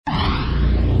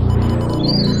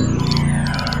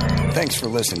Thanks for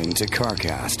listening to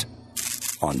CarCast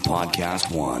on Podcast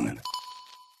One.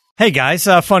 Hey guys,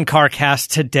 fun CarCast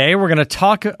today. We're going to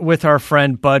talk with our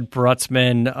friend Bud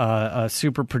Brutsman, a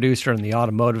super producer in the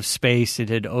automotive space. He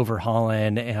did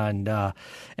Overhauling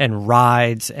and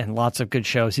Rides and lots of good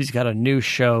shows. He's got a new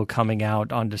show coming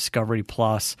out on Discovery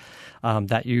Plus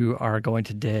that you are going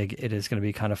to dig. It is going to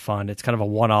be kind of fun. It's kind of a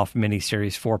one-off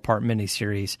miniseries, 4-part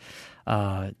miniseries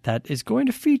that is going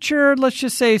to feature, let's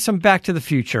just say, some Back to the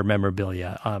Future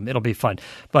memorabilia. It'll be fun.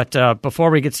 But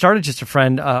before we get started, just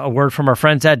a word from our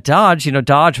friends at Dodge. You know,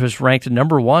 Dodge was ranked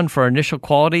number 1 for initial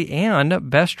quality and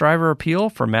best driver appeal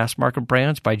for mass market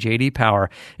brands by J.D. Power.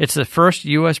 It's the first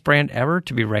U.S. brand ever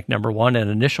to be ranked number 1 in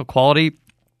initial quality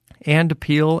and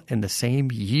appeal in the same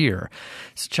year.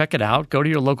 So check it out. Go to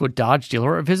your local Dodge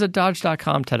dealer or visit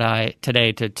Dodge.com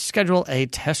today to schedule a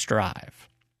test drive.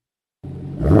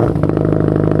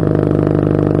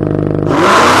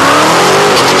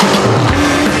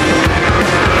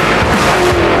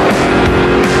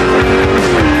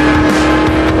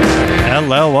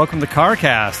 Hello, welcome to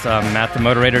CarCast. I'm Matt the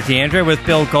Moderator DeAndre with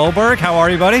Bill Goldberg. How are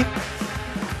you, buddy?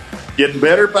 Getting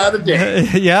better by the day.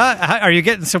 Yeah? Are you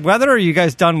getting some weather, or are you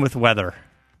guys done with weather?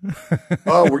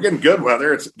 Oh, we're getting good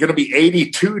weather. It's going to be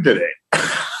 82 today.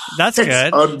 That's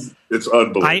good. It's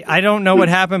unbelievable. I don't know what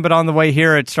happened, but on the way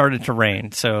here, it started to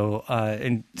rain. So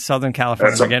in Southern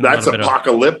California, that's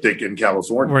apocalyptic in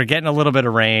California. We're getting a little bit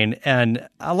of rain, and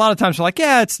a lot of times we're like,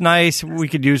 yeah, it's nice. We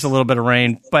could use a little bit of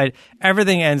rain, but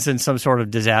everything ends in some sort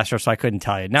of disaster, so I couldn't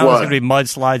tell you. Now it's going to be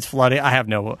mudslides, flooding. I have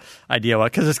no idea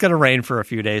what, because it's going to rain for a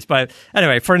few days. But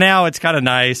anyway, for now, it's kind of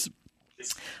nice.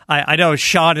 I know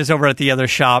Sean is over at the other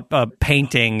shop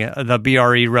painting the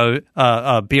BRE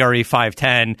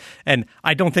 510, and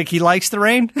I don't think he likes the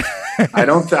rain.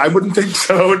 I wouldn't think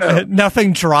so. No.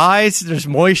 Nothing dries. There's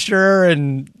moisture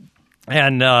and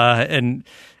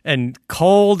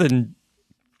cold, and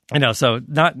so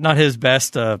not his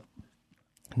best.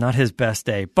 Not his best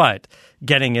day, but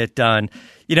getting it done.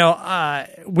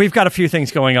 We've got a few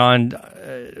things going on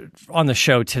the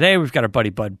show today. We've got our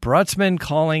buddy Bud Brutsman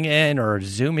calling in or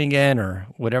zooming in or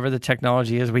whatever the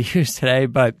technology is we use today.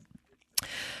 But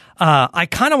I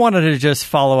kind of wanted to just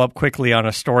follow up quickly on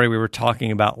a story we were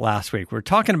talking about last week. We were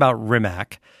talking about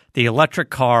Rimac, the electric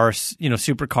car,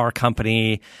 supercar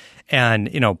company. And,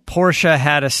 Porsche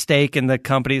had a stake in the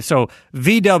company. So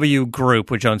VW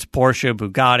Group, which owns Porsche,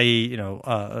 Bugatti,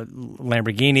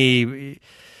 Lamborghini,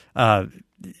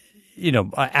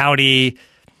 Audi,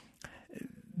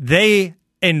 they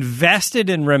invested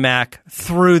in Rimac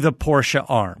through the Porsche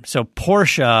arm. So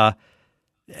Porsche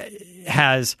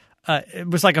has it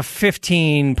was like a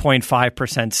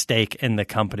 15.5% stake in the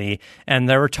company, and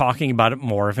they were talking about it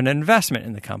more of an investment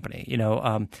in the company.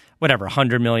 Whatever,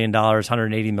 $100 million,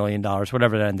 $180 million,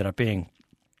 whatever that ended up being.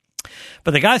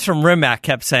 But the guys from Rimac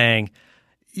kept saying,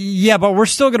 yeah, but we're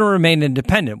still going to remain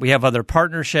independent. We have other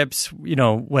partnerships,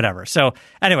 whatever. So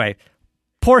anyway,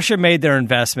 Porsche made their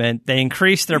investment. They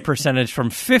increased their percentage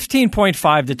from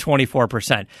 15.5 to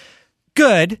 24%.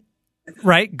 Good.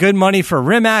 Right. Good money for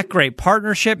Rimac. Great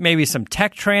partnership. Maybe some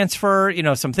tech transfer,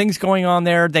 some things going on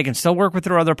there. They can still work with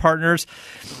their other partners,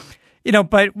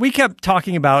 but we kept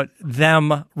talking about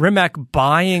Rimac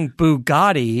buying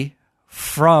Bugatti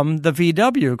from the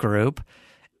VW Group.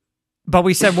 But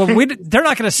we said, well, they're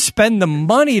not going to spend the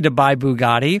money to buy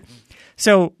Bugatti.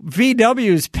 So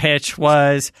VW's pitch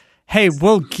was, hey,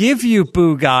 we'll give you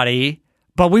Bugatti,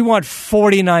 but we want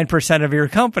 49% of your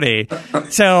company.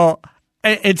 So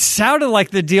it sounded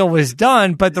like the deal was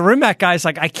done, but the Rimac guy's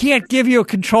like, I can't give you a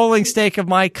controlling stake of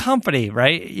my company,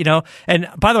 right? And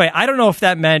by the way, I don't know if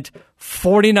that meant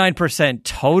 49%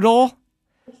 total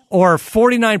or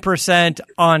 49%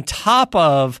 on top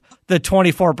of the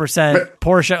 24%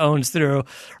 Porsche owns through,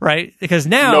 right? Because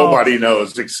now nobody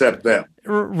knows except them.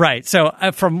 Right. So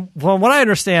from what I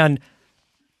understand,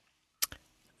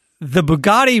 the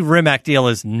Bugatti Rimac deal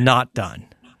is not done.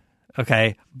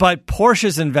 Okay, but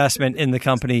Porsche's investment in the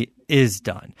company is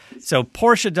done. So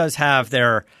Porsche does have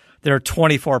their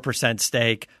 24%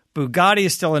 stake. Bugatti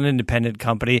is still an independent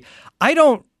company. I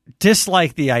don't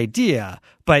dislike the idea,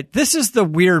 but this is the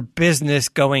weird business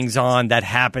goings on that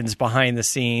happens behind the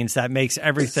scenes that makes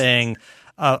everything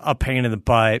a pain in the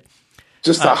butt.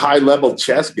 Just a high-level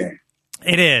chess game.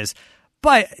 It is.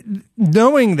 But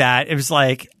knowing that, it was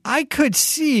like, I could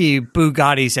see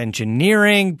Bugatti's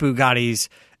engineering, Bugatti's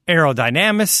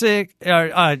aerodynamics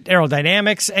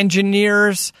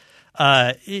engineers,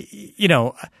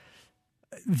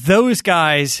 those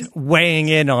guys weighing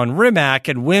in on Rimac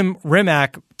and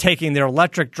Rimac taking their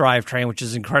electric drivetrain, which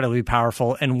is incredibly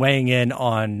powerful, and weighing in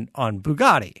on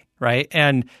Bugatti, right?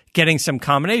 And getting some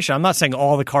combination. I'm not saying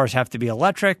all the cars have to be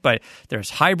electric, but there's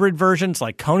hybrid versions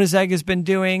like Koenigsegg has been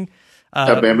doing.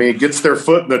 I mean, it gets their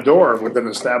foot in the door with an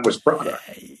established product.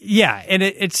 Yeah, and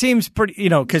it seems pretty,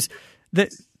 because the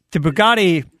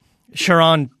Bugatti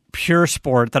Chiron Pure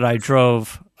Sport that I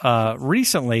drove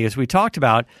recently, as we talked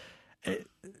about,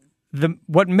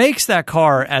 what makes that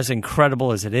car as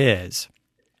incredible as it is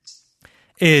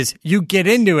you get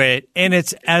into it and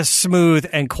it's as smooth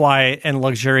and quiet and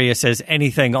luxurious as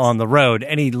anything on the road,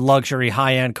 any luxury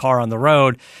high-end car on the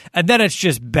road, and then it's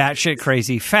just batshit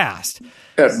crazy fast.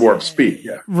 At warp speed,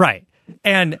 yeah. Right.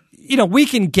 And, we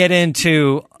can get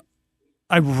into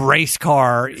a race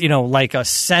car, like a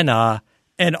Senna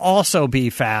and also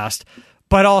be fast,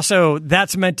 but also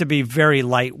that's meant to be very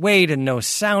lightweight and no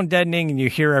sound deadening, and you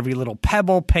hear every little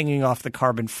pebble pinging off the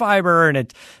carbon fiber,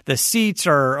 and the seats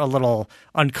are a little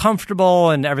uncomfortable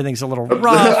and everything's a little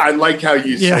rough. I like how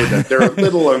you say that. They're a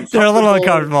little uncomfortable. They're a little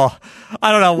uncomfortable.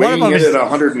 I don't know. Weighing in at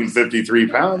 153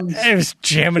 pounds. It was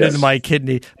jamming into my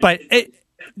kidney. But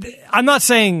I'm not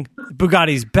saying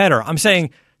Bugatti's better. I'm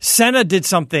saying Senna did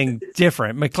something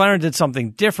different. McLaren did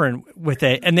something different with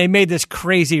it, and they made this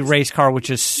crazy race car, which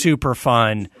is super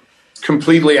fun.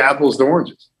 Completely apples to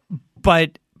oranges.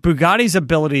 But Bugatti's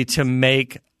ability to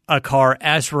make a car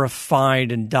as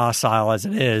refined and docile as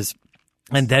it is,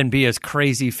 and then be as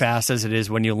crazy fast as it is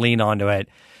when you lean onto it,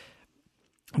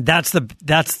 that's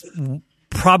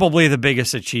probably the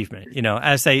biggest achievement.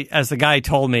 As the guy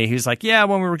told me, he was like, yeah,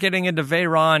 when we were getting into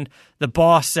Veyron, the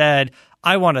boss said,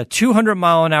 I want a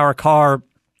 200-mile-an-hour car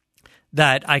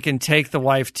that I can take the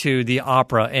wife to the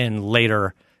opera in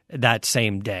later that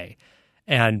same day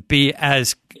and be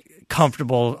as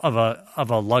comfortable of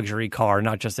a luxury car,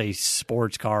 not just a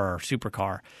sports car or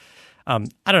supercar. I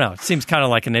don't know. It seems kind of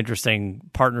like an interesting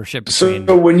partnership between.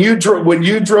 So when you drove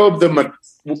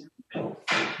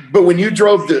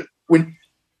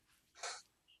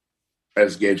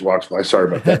as Gage walks by, sorry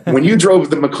about that. When you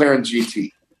drove the McLaren GT,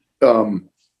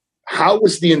 how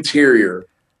was the interior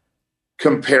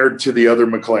compared to the other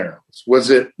McLarens? Was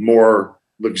it more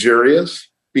luxurious?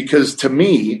 Because to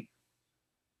me,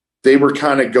 they were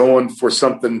kind of going for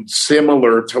something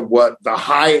similar to what the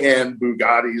high-end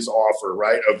Bugattis offer,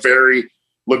 right? A very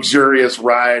luxurious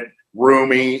ride,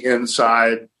 roomy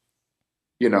inside,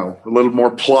 a little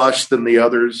more plush than the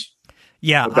others.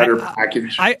 Yeah. A better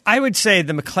package. I would say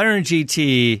the McLaren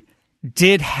GT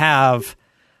did have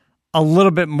a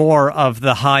little bit more of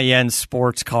the high-end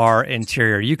sports car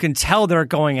interior. You can tell they're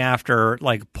going after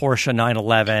like Porsche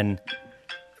 911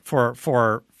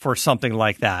 for something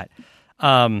like that.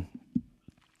 But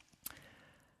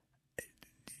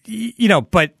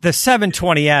the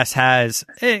 720S has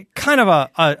kind of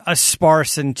a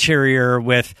sparse interior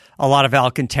with a lot of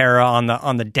Alcantara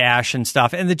on the dash and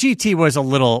stuff. And the GT was a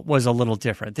little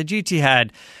different. The GT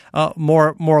had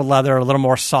more leather, a little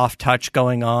more soft touch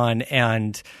going on,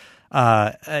 and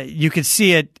you could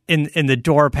see it in the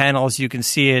door panels. You can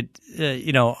see it,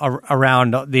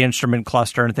 around the instrument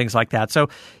cluster and things like that. So,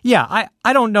 yeah,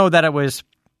 I don't know that it was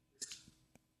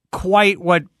quite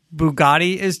what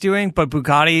Bugatti is doing, but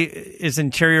Bugatti's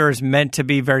interior is meant to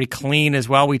be very clean as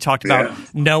well. We talked about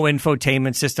no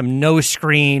infotainment system, no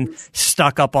screen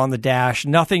stuck up on the dash,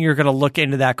 nothing you're going to look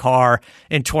into that car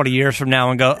in 20 years from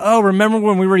now and go, oh, remember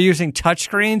when we were using touch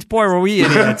screens? Boy, were we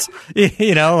idiots. I'm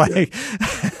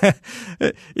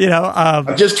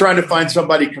just trying to find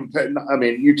somebody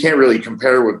you can't really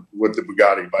compare with the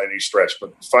Bugatti by any stretch,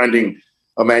 but finding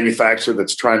a manufacturer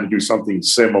that's trying to do something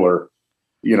similar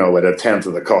at a tenth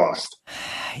of the cost.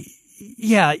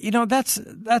 Yeah, that's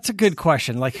a good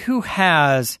question. Like, who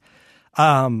has?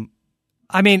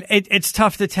 It's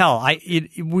tough to tell.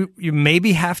 You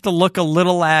maybe have to look a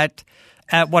little at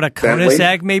what a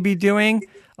Koenigsegg may be doing,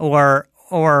 or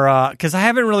because I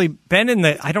haven't really been in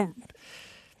I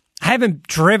haven't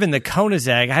driven the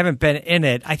Koenigsegg. I haven't been in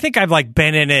it. I think I've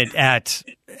been in it at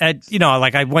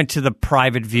I went to the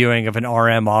private viewing of an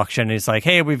RM auction. And it's like,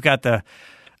 hey, we've got the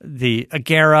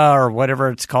Agera or whatever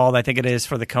it's called, I think it is,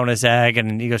 for the Koenigsegg.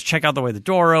 And he goes, check out the way the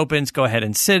door opens, go ahead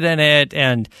and sit in it.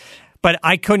 But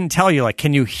I couldn't tell you,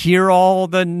 can you hear all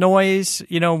the noise,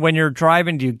 when you're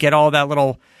driving? Do you get all that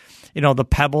little, the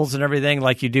pebbles and everything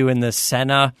like you do in the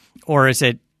Senna? Or is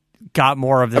it got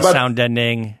more of the sound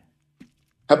deadening?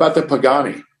 How about the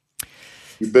Pagani?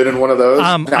 You've been in one of those?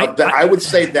 I would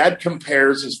say that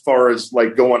compares as far as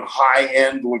going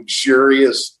high-end,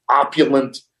 luxurious,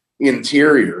 opulent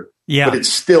interior, but it's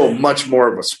still much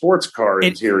more of a sports car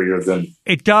interior than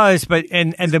it does. But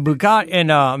and the Bugatti and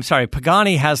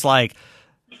Pagani has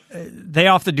they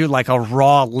often do like a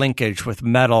raw linkage with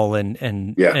metal and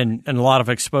a lot of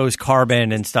exposed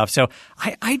carbon and stuff. So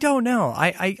I don't know.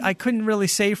 I couldn't really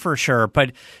say for sure.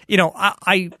 But,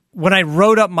 I when I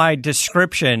wrote up my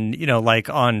description, like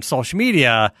on social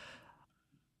media,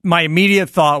 my immediate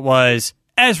thought was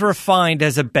as refined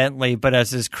as a Bentley, but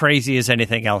as crazy as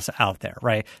anything else out there,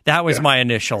 right? That was my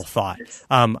initial thought.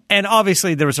 And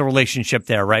obviously there was a relationship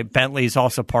there, right? Bentley is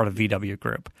also part of VW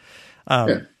Group.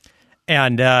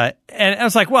 And I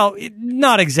was like, well,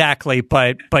 not exactly,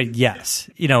 but yes,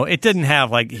 it didn't have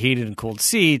like heated and cooled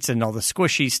seats and all the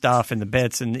squishy stuff and the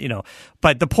bits and,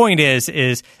 but the point is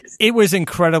it was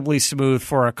incredibly smooth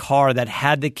for a car that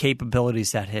had the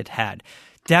capabilities that it had.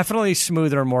 Definitely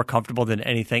smoother and more comfortable than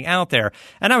anything out there.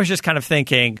 And I was just kind of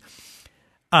thinking,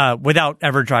 without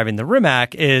ever driving the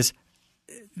Rimac,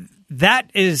 that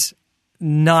is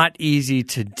not easy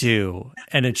to do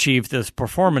and achieve those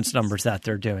performance numbers that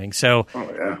they're doing. So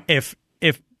if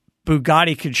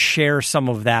Bugatti could share some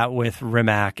of that with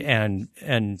Rimac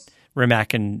and Rimac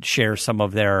can share some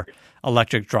of their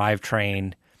electric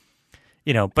drivetrain,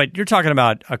 but you're talking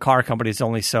about a car company that's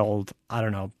only sold, I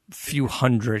don't know, a few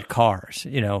hundred cars,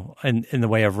 in the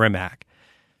way of Rimac.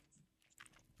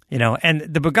 And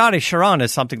the Bugatti Chiron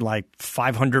is something like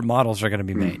 500 models are going to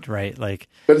be made, right? Like,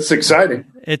 but it's exciting.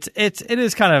 It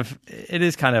is kind of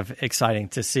exciting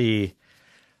to see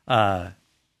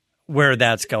where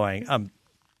that's going.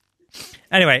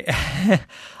 Anyway,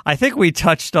 I think we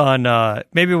touched on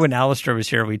maybe when Alistair was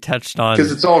here, we touched on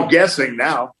because it's all guessing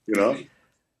now,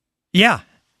 Yeah,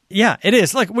 it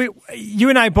is. Like you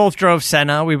and I both drove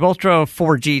Senna. We both drove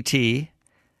 4GT.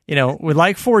 We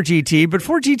like 4GT, but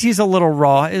 4GT is a little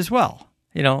raw as well.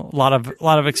 A lot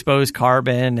of exposed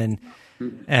carbon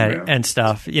and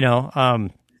stuff. I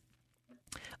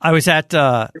was at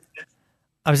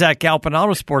Galpin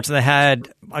Autosports and they had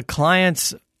a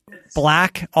client's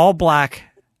all black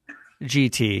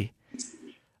GT.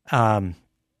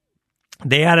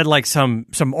 They added like some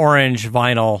orange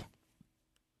vinyl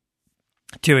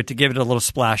to it to give it a little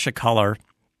splash of color.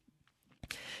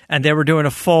 And they were doing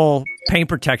a full paint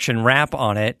protection wrap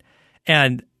on it.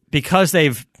 And because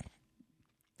they've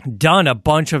done a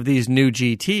bunch of these new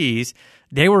GTs,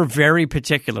 they were very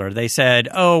particular. They said,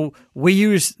 we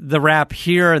use the wrap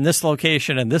here in this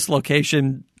location and this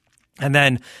location. And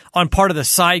then on part of the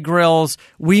side grills,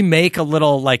 we make a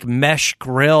little like mesh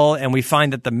grill, and we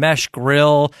find that the mesh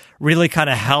grill really kind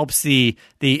of helps the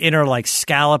inner like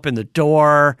scallop in the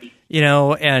door.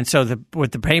 And so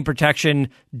with the paint protection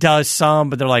does some,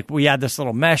 but they're like, we add this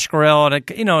little mesh grill and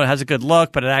it has a good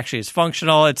look, but it actually is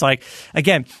functional. It's like,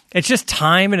 again, it's just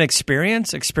time and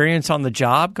experience on the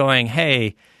job going,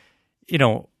 hey,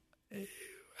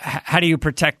 how do you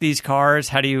protect these cars?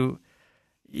 How do you,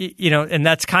 and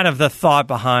that's kind of the thought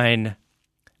behind,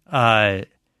 Bugatti's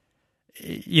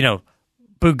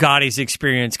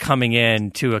experience coming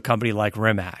in to a company like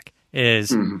Rimac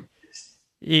is,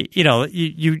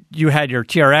 you had your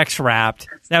TRX wrapped.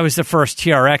 That was the first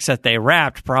TRX that they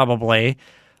wrapped probably,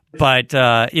 but,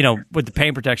 with the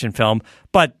paint protection film.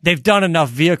 But they've done enough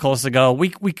vehicles to go,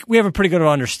 we have a pretty good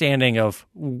understanding of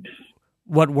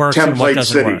what works and what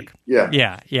doesn't work.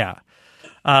 Yeah.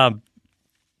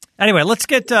 Anyway, let's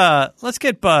get Bud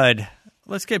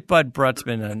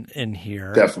Brutsman in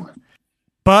here. Definitely.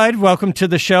 Bud, welcome to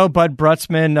the show. Bud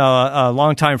Brutsman, a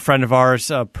longtime friend of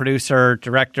ours, producer,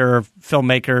 director,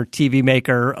 filmmaker, TV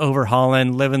maker,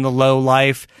 overhauling, living the low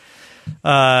life.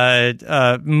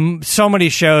 So many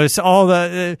shows, all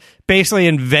the basically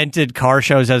invented car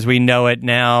shows as we know it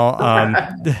now.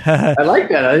 I like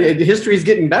that. History's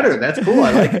getting better. That's cool.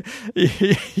 I like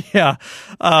it. Yeah.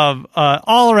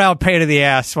 All around pain in the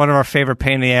ass. One of our favorite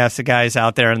pain in the ass guys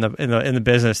out there in the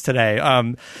business today.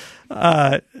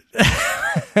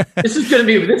 This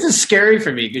is scary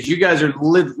for me because you guys are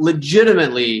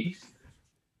legitimately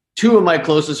two of my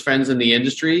closest friends in the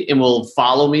industry and will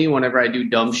follow me whenever I do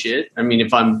dumb shit. I mean,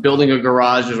 if I'm building a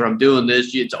garage or I'm doing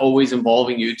this, it's always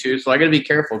involving you two. So I got to be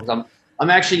careful because I'm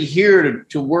actually here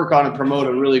to work on and promote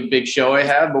a really big show I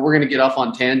have, but we're going to get off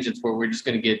on tangents where we're just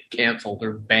going to get canceled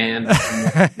or banned.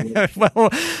 Well,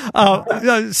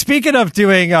 speaking of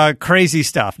doing crazy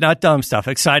stuff, not dumb stuff,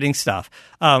 exciting stuff,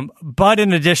 but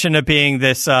in addition to being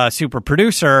this super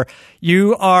producer,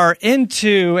 you are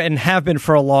into and have been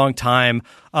for a long time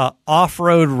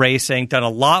off-road racing, done a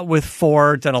lot with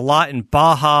Ford, done a lot in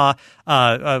Baja,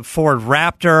 Ford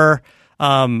Raptor,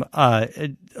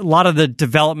 a lot of the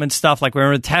development stuff, like when we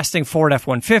were testing Ford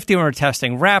F-150, when we were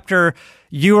testing Raptor,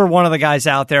 you were one of the guys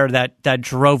out there that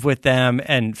drove with them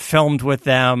and filmed with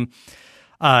them.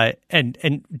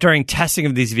 And during testing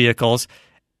of these vehicles,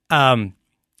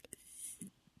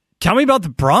 Tell me about the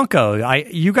Bronco.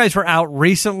 You guys were out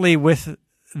recently with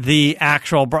the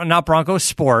actual, not Bronco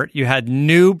Sport. You had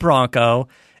new Bronco,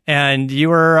 and you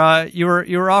were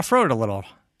off road a little.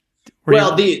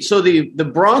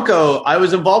 The Bronco, I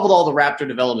was involved with all the Raptor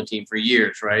development team for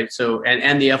years, right? So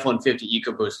and the F-150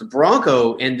 EcoBoost. The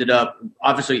Bronco ended up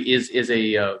obviously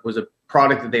was a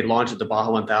product that they launched at the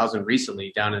Baja 1000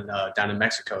 recently down in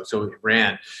Mexico. So it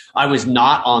ran. I was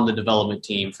not on the development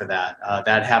team for that.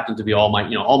 That happened to be all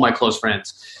my close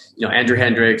friends. Andrew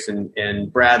Hendricks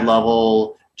and Brad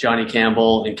Lovell, Johnny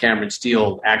Campbell, and Cameron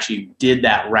Steele actually did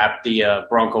that the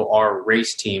Bronco R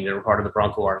race team. They were part of the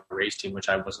Bronco R race team, which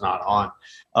I was not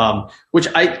on. Which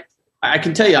I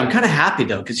can tell you, I'm kind of happy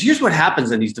though, because here's what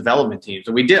happens in these development teams.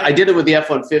 And I did it with the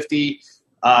F-150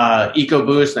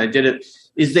 EcoBoost, and I did it.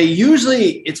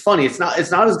 It's funny. It's not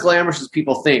as glamorous as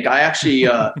people think. I actually,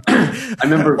 I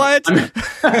remember. What?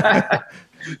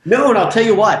 No, and I'll tell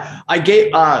you what. I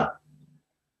gave.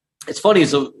 It's funny.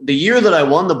 So the year that I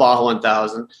won the Baja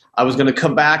 1000, I was going to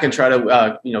come back and try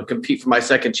to, compete for my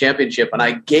second championship, and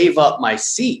I gave up my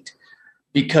seat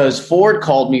because Ford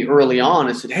called me early on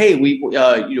and said, "Hey,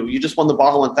 you just won the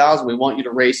Baja 1000. We want you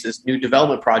to race this new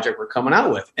development project we're coming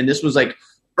out with." And this was like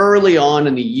early on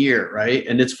in the year, right?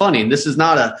 And it's funny. And this is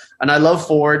not and I love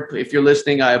Ford. If you're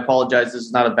listening, I apologize. This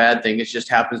is not a bad thing. It just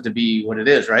happens to be what it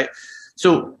is, right?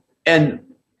 So, and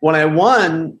when I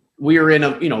won, we were in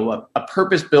a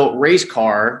purpose-built race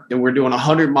car, and we're doing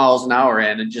 100 miles an hour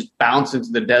and just bounce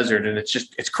into the desert, and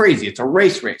it's crazy. It's a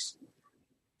race.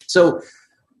 So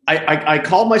I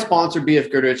called my sponsor,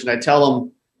 BF Goodrich, and I tell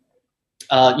them,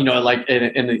 like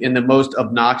in the most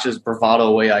obnoxious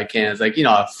bravado way I can. It's like,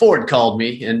 Ford called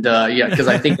me, and because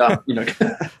I think I'm,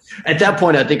 at that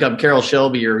point I think I'm Carroll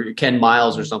Shelby or Ken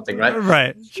Miles or something, right?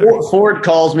 Right. Sure. Ford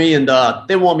calls me, and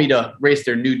they want me to race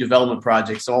their new development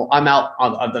project, so I'm out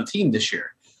on the team this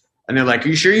year. And they're like, "Are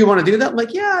you sure you want to do that?" I'm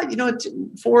like, "Yeah,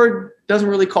 Ford doesn't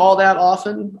really call that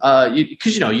often,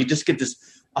 because you just get this.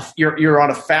 You're on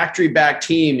a factory back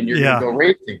team, and you're going to go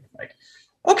racing." Like,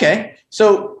 okay,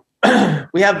 so.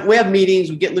 We have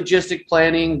meetings, we get logistic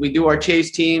planning, we do our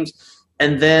chase teams,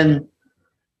 and then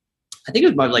I think it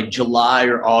was about like July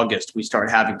or August, we start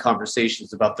having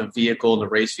conversations about the vehicle and the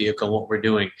race vehicle and what we're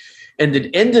doing. And it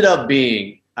ended up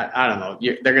being, I don't know,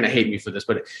 they're going to hate me for this,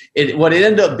 but what it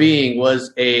ended up being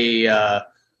was so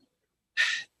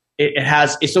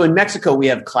in Mexico we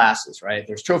have classes, right?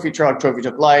 There's trophy truck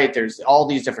light, there's all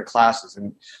these different classes.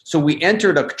 And so we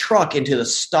entered a truck into the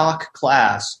stock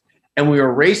class, and we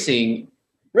were racing,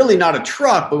 really not a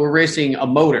truck, but we're racing a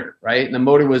motor, right? And the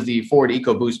motor was the Ford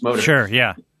EcoBoost motor. Sure,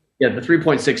 yeah. Yeah, the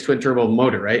 3.6 twin turbo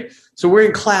motor, right? So we're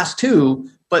in class 2,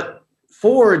 but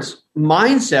Ford's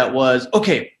mindset was,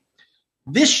 okay,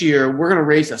 this year we're going to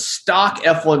race a stock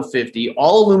F-150,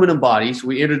 all aluminum body. So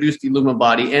we introduced the aluminum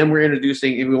body, and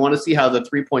we want to see how the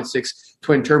 3.6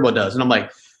 twin turbo does. And I'm like,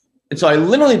 and so I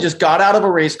literally just got out of a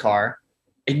race car,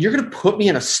 and you're going to put me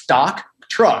in a stock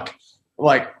truck.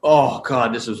 Like, oh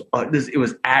God, it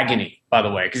was agony, by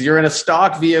the way, because you're in a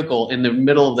stock vehicle in the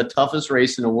middle of the toughest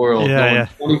race in the world, going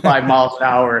 25 miles an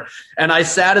hour. And I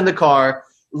sat in the car,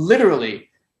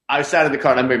 literally, and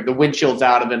I mean, the windshield's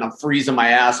out of it, and I'm freezing my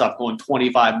ass off going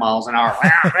 25 miles an hour.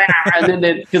 And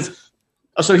then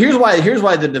so here's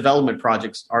why the development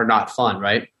projects are not fun,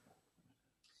 right?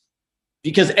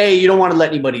 Because you don't want to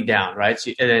let anybody down, right? So,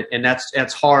 and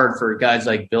that's hard for guys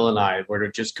like Bill and I, where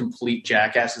they're just complete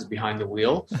jackasses behind the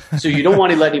wheel. So you don't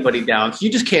want to let anybody down. So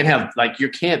you just can't you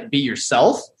can't be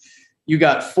yourself. You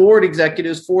got Ford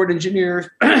executives, Ford engineers.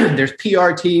 There's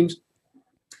PR teams,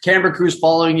 camera crews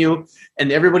following you,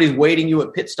 and everybody's waiting you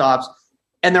at pit stops.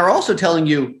 And they're also telling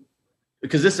you,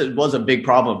 because this was a big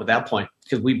problem at that point,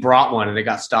 because we brought one and it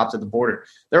got stopped at the border.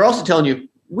 They're also telling you,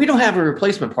 we don't have any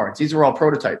replacement parts. These are all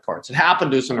prototype parts. It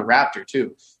happened to us on a Raptor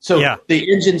too. So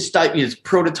the engine is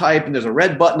prototype, and there's a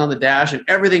red button on the dash, and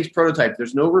everything's prototype.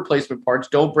 There's no replacement parts.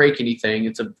 Don't break anything.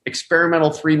 It's an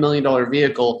experimental $3 million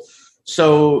vehicle.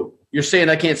 So you're saying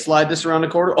I can't slide this around the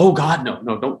corner? Oh God,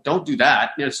 no, don't do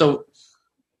that. So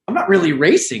I'm not really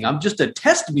racing. I'm just a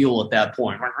test mule at that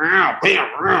point. And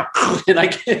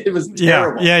it was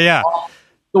terrible. Yeah.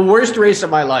 The worst race of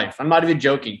my life. I'm not even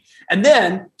joking. And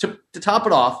then to top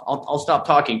it off, I'll stop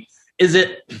talking.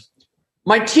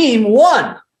 My team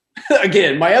won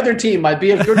again? My other team, my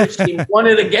BF Goodrich team, won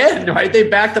it again. Right? They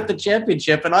backed up the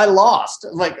championship, and I lost. I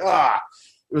was like,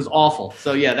 it was awful.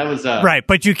 So yeah, that was right.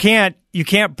 But you can't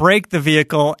break the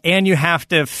vehicle, and you have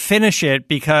to finish it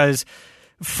because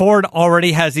Ford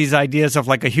already has these ideas of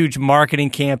like a huge marketing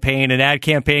campaign, an ad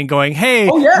campaign going, hey,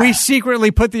 we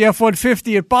secretly put the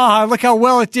F-150 at Baja. Look how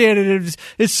well it did. And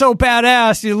it's so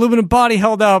badass. The aluminum body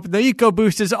held up. The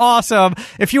EcoBoost is awesome.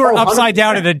 If you were upside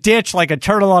down in a ditch like a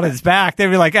turtle on its back, they'd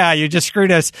be like, you just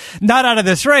screwed us, not out of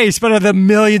this race, but of the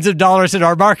millions of dollars in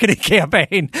our marketing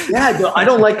campaign. Yeah, I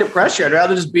don't like the pressure. I'd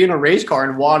rather just be in a race car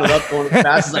and wad it up going as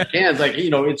fast as I can. It's like,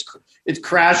 it's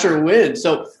crash or win.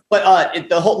 So, but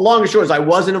the whole long and short is I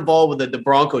wasn't involved with the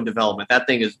Bronco development. That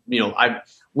thing is,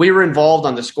 we were involved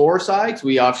on the Score side.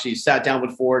 We obviously sat down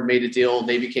with Ford, made a deal.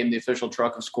 They became the official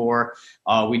truck of Score.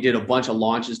 We did a bunch of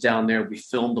launches down there. We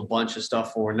filmed a bunch of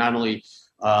stuff for not only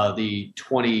the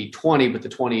 2020, but the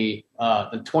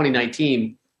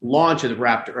 2019 launch of the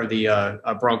Raptor or the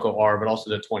Bronco R, but also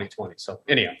the 2020. So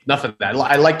anyhow, enough of that.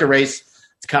 I like to race.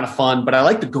 It's kind of fun, but I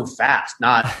like to go fast,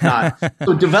 not.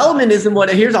 So development isn't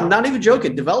I'm not even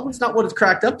joking. Development's not what it's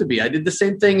cracked up to be. I did the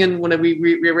same thing when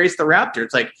we raced the Raptor.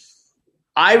 It's like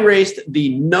I raced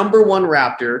the number one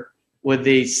Raptor with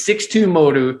the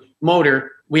 6.2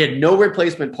 motor. We had no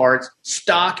replacement parts,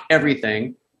 stock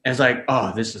everything. And it's like,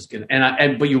 this is good.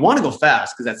 But you want to go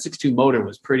fast because that 6.2 motor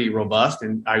was pretty robust.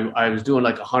 And I was doing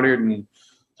like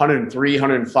 103,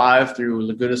 105 through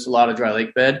Laguna Salada dry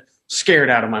lake bed. Scared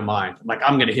out of my mind. I'm like,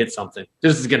 I'm going to hit something.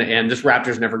 This is going to end. This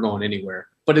Raptor's never going anywhere.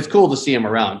 But it's cool to see him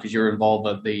around because you're involved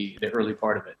with the early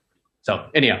part of it. So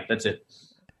anyhow, that's it.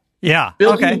 Yeah.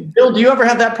 Bill, okay. Bill, do you ever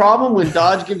have that problem when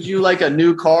Dodge gives you like a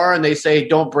new car and they say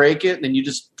don't break it and then you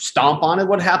just stomp on it?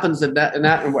 What happens in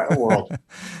that world?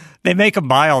 They make them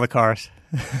buy all the cars.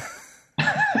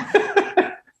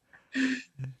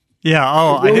 Yeah.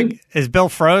 Oh, really? I think is Bill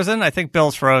frozen? I think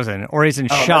Bill's frozen, or he's in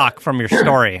shock from your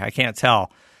story. I can't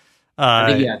tell.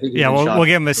 I think we'll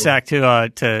give him a sec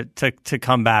to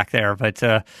come back there. But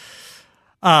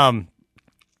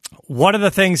one of the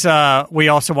things we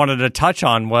also wanted to touch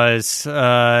on was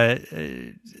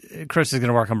Chris is going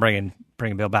to work on bringing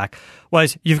Bill back.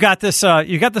 Was you've got this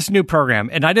new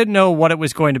program, and I didn't know what it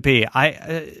was going to be.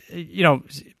 Your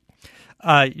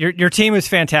team is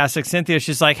fantastic. Cynthia,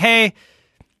 she's like, hey,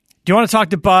 do you want to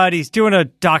talk to Bud? He's doing a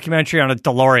documentary on a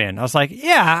DeLorean. I was like,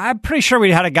 yeah, I'm pretty sure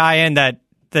we had a guy in that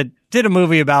did a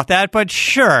movie about that, but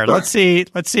sure, let's see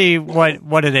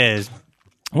what it is.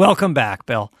 Welcome back,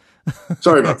 Bill.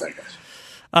 Sorry about that,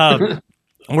 guys.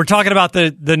 We're talking about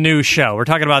the new show. We're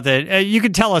talking about you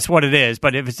can tell us what it is,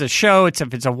 but if it's a show,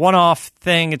 if it's a one-off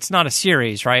thing, it's not a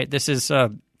series, right? This is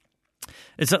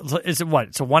it's a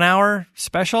 1 hour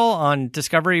special on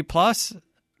Discovery Plus?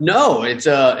 No, it's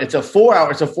a 4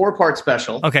 hour. It's a 4-part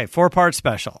special. Okay, 4-part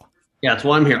special. Yeah, that's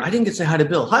why I'm here. I didn't get to say hi to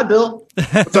Bill. Hi, Bill.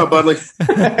 What's up, Budley?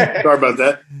 Sorry about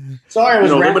that. Sorry, I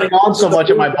was rambling on so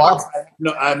much at my boss.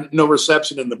 No, I'm no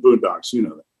reception in the boondocks. You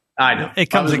know that. I know.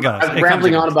 It comes and goes. I was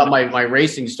rambling on about my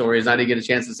racing stories. I didn't get a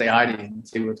chance to say hi to you and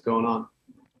see what's going on.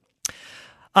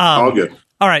 All good.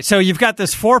 All right, so you've got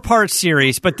this 4-part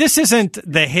series, but this isn't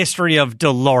the history of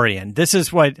DeLorean. This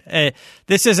is what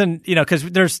this isn't, because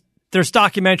there's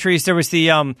documentaries. There was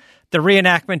the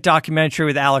reenactment documentary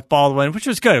with Alec Baldwin, which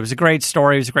was good. It was a great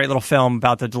story. It was a great little film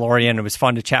about the DeLorean. It was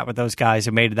fun to chat with those guys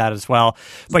who made that as well.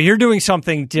 But you're doing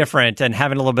something different and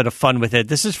having a little bit of fun with it.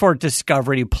 This is for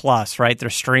Discovery Plus, right? Their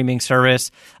streaming service.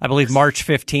 I believe March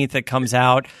 15th it comes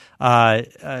out.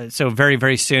 So very,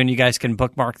 very soon you guys can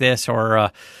bookmark this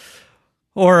or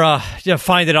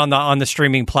find it on the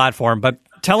streaming platform. But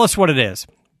tell us what it is.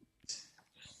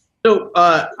 So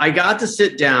I got to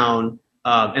sit down,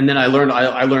 and then I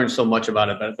learned so much about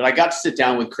it. But I got to sit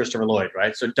down with Christopher Lloyd,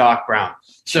 right? So Doc Brown.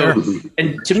 So,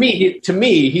 and to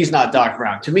me, he's not Doc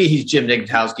Brown. To me, he's Jim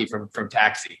Nigatowski from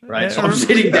Taxi, right? So I'm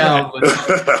sitting down.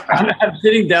 I'm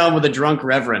sitting down with a drunk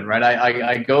reverend, right?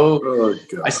 I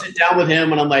sit down with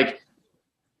him, and I'm like,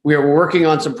 we are working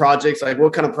on some projects. Like,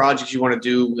 what kind of projects you want to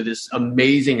do with this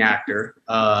amazing actor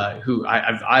who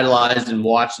I've idolized and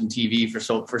watched on TV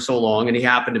for so long, and he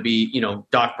happened to be,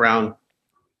 Doc Brown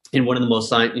in one of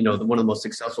the most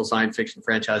successful science fiction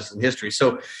franchises in history.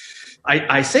 So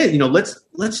I say,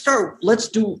 let's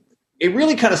do. It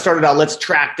really kind of started out. Let's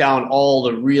track down all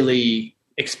the really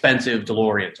expensive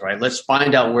DeLoreans, right? Let's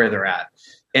find out where they're at.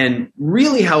 And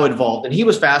really how it evolved. And he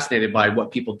was fascinated by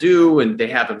what people do, and they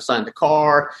have him sign the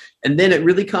car. And then it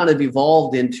really kind of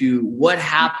evolved into what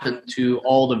happened to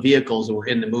all the vehicles that were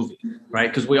in the movie, right?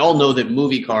 Because we all know that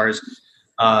movie cars,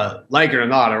 like it or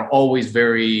not, are always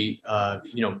very,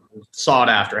 sought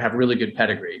after, have really good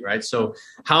pedigree, right? So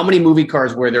how many movie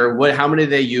cars were there? How many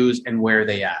they use, and where are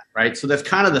they at, right? So that's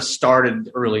kind of the started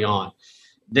early on.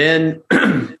 Then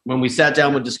when we sat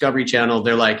down with Discovery Channel,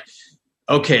 they're like,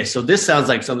 okay, so this sounds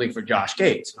like something for Josh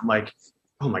Gates. I'm like,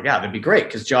 oh my God, that'd be great,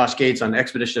 because Josh Gates on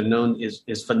Expedition Unknown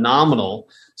is phenomenal.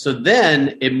 So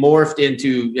then it morphed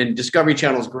into, and Discovery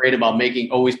Channel is great about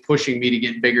always pushing me to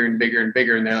get bigger and bigger and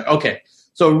bigger. And they're like, okay.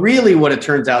 So really what it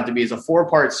turns out to be is a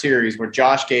 4-part series where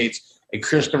Josh Gates and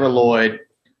Christopher Lloyd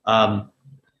are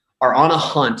on a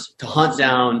hunt to hunt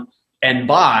down and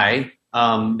buy,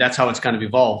 that's how it's kind of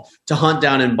evolved, to hunt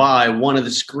down and buy one of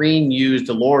the screen-used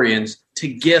DeLoreans to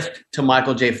gift to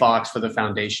Michael J. Fox for the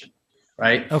foundation,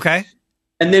 right? Okay.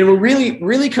 And then we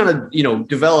really kind of,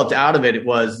 developed out of it. It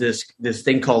was this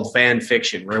thing called fan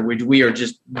fiction, where we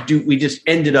just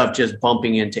ended up just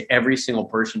bumping into every single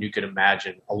person you could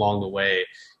imagine along the way.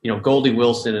 Goldie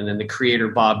Wilson, and then the creator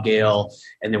Bob Gale,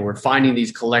 and then we're finding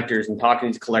these collectors and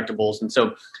talking to these collectibles. And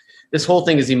so this whole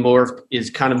thing is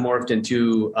kind of morphed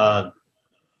into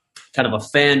kind of a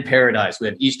fan paradise. We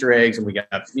had Easter eggs, and we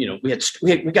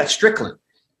got Strickland.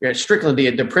 Yeah, Strickland,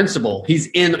 the principal. He's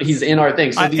in our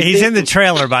thing. So he's in the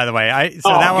trailer, by the way.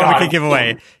 That one we could give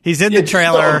away. He's in the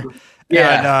trailer.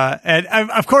 Yeah,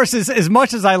 and of course, as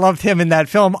much as I loved him in that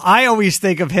film, I always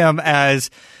think of him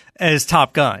as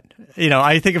Top Gun.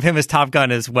 I think of him as Top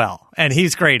Gun as well, and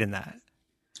he's great in that.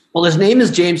 Well, his name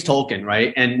is James Tolkien,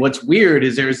 right? And what's weird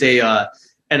is there's and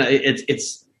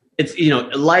it's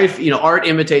life. Art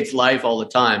imitates life all the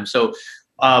time. So.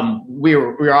 We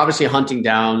were obviously hunting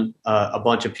down a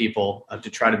bunch of people to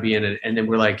try to be in it, and then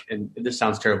we're like, and this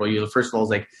sounds terrible. First of all, was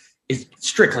like,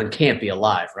 Strickland can't be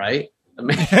alive, right? I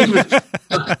mean,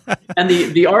 and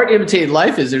the art imitated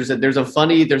life is there's a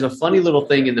funny little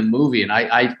thing in the movie, and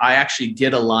I actually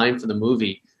did a line for the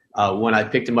movie when I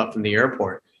picked him up from the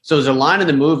airport. So there's a line in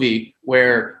the movie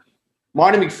where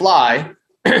Marty McFly.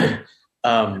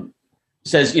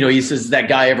 Says, he says, that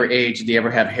guy ever aged? Did he ever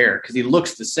have hair? Because he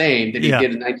looks the same that he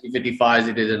did in 1955 as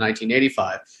he did in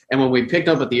 1985. And when we picked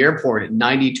up at the airport at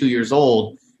 92 years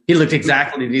old, he looked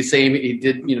exactly the same he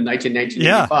did, 1985.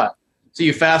 Yeah. So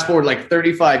you fast forward like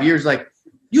 35 years, like,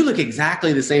 you look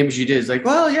exactly the same as you did. It's like,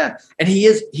 well, yeah. And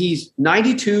he's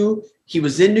 92. He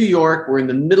was in New York. We're in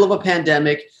the middle of a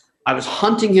pandemic. I was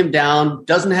hunting him down,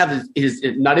 doesn't have his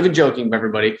not even joking,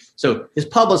 everybody. So his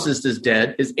publicist is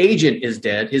dead. His agent is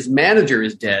dead. His manager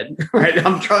is dead, right?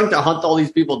 I'm trying to hunt all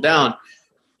these people down.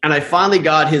 And I finally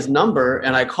got his number,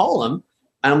 and I call him,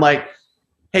 and I'm like,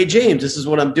 hey, James, this is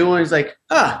what I'm doing. He's like,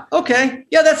 okay.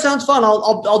 Yeah, that sounds fun.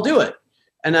 I'll do it.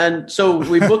 And then, so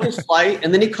we book his flight,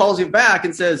 and then he calls you back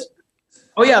and says,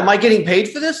 oh yeah, am I getting paid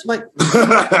for this? I'm like,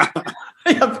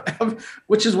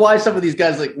 which is why some of these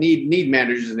guys like need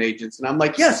managers and agents. And I'm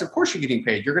like, yes, of course you're getting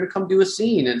paid. You're going to come do a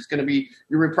scene, and it's going to be,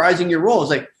 you're reprising your role. It's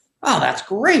like, oh, that's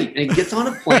great. And he gets on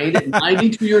a plane at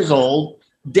 92 years old,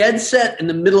 dead set in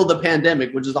the middle of the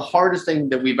pandemic, which is the hardest thing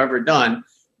that we've ever done.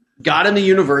 Got into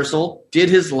Universal, did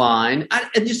his line.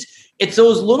 It's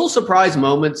those little surprise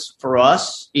moments for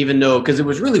us, even though, because it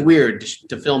was really weird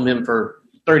to film him for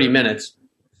 30 minutes,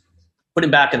 put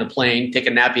him back in the plane, take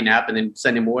a nappy nap, and then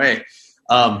send him away.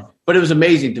 But it was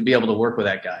amazing to be able to work with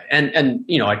that guy. And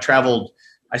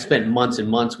I spent months and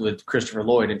months with Christopher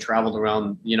Lloyd and traveled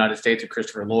around the United States with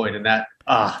Christopher Lloyd. And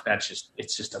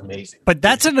it's just amazing. But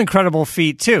that's an incredible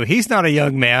feat too. He's not a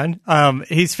young man.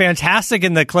 He's fantastic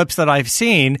in the clips that I've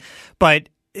seen, but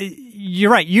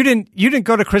you're right. You didn't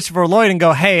go to Christopher Lloyd and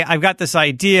go, hey, I've got this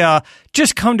idea.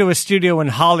 Just come to a studio in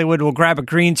Hollywood. We'll grab a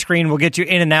green screen. We'll get you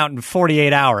in and out in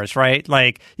 48 hours, right?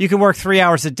 Like, you can work 3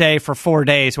 hours a day for 4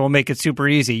 days. We'll make it super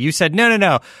easy. You said,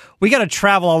 no. We got to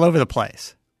travel all over the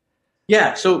place.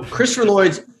 Yeah. So Christopher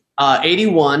Lloyd's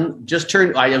 81, just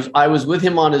turned. I was with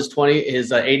him on his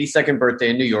 82nd birthday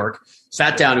in New York.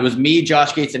 Sat down. It was me,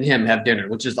 Josh Gates, and him have dinner,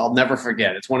 which is I'll never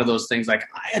forget. It's one of those things like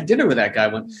I had dinner with that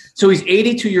guy So he's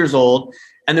 82 years old,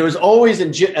 and there was always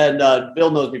and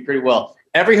Bill knows me pretty well.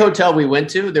 Every hotel we went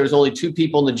to, there was only 2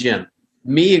 people in the gym,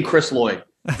 me and Chris Lloyd.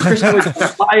 Chris Lloyd's on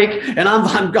the bike, and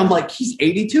I'm like, he's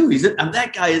 82.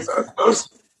 That guy is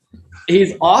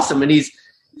he's awesome, and he's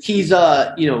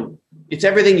it's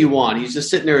everything you want. He's just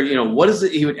sitting there, what is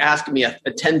it? He would ask me a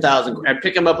 10,000. I'd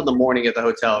pick him up in the morning at the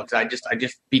hotel because I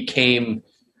just became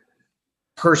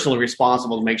personally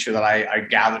responsible to make sure that I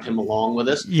gathered him along with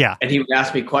us. Yeah. And he would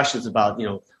ask me questions about,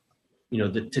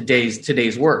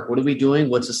 today's work. What are we doing?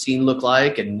 What's the scene look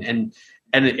like? And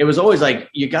it was always like,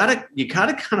 you gotta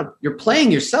kind of, you're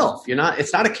playing yourself.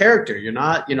 It's not a character. You're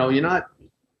not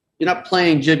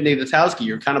playing Jim Natowski.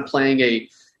 You're kind of playing a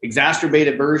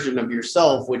exacerbated version of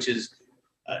yourself, which is,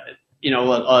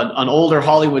 an older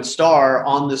Hollywood star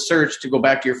on the search to go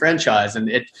back to your franchise.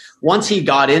 And once he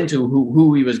got into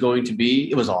who he was going to be,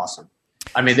 it was awesome.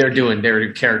 I mean, they're doing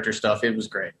their character stuff. It was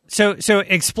great. So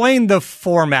explain the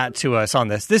format to us on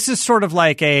this. This is sort of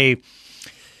like a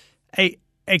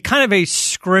a kind of a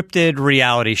scripted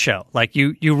reality show. Like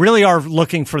you really are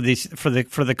looking for these for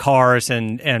the cars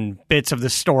and bits of the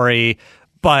story,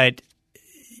 but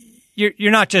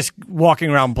you're not just walking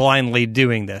around blindly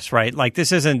doing this, right? Like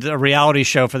this isn't a reality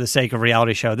show for the sake of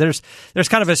reality show. There's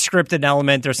kind of a scripted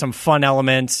element. There's some fun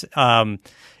elements.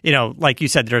 Like you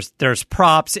said, there's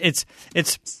props. It's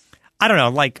I don't know,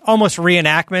 like almost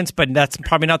reenactments, but that's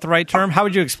probably not the right term. How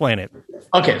would you explain it?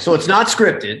 Okay, so it's not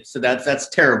scripted, so that's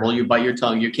terrible. You bite your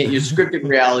tongue. You can't use scripted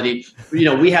reality.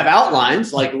 We have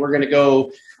outlines, like we're going to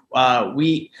go.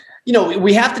 We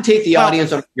have to take the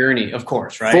audience on a journey, of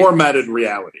course, right? Formatted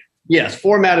reality. Yes,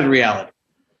 formatted reality.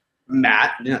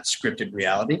 Matt, not scripted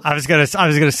reality. I was gonna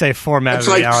say formatted. It's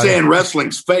like reality. saying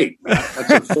wrestling's fake. Matt.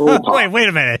 That's a full wait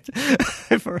a minute.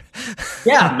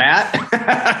 Yeah,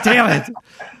 Matt. Damn it.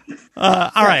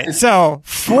 All right, so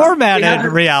formatted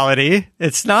reality.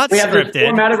 It's not scripted. We have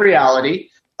formatted reality.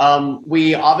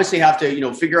 We obviously have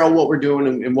to, figure out what we're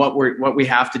doing and what we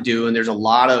have to do. And there's a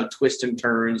lot of twists and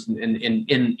turns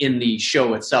in the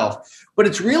show itself. But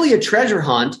it's really a treasure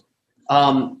hunt.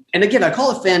 And again, I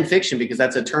call it fan fiction because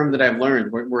that's a term that I've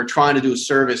learned. We're trying to do a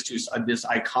service to this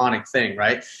iconic thing,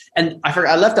 right? And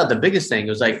I left out the biggest thing. It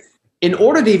was like, in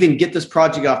order to even get this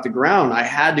project off the ground, I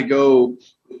had to go,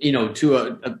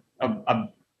 to a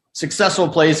successful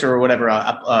place or whatever,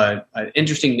 an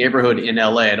interesting neighborhood in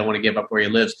LA. I don't want to give up where he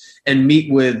lives, and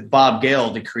meet with Bob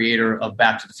Gale, the creator of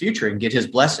Back to the Future, and get his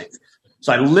blessing.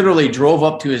 So I literally drove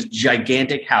up to his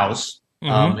gigantic house,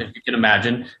 if you can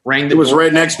imagine. It was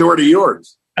right next door to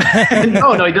yours.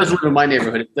 No, he doesn't live in my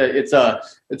neighborhood.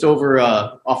 It's over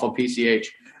off of PCH,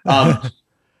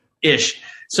 ish.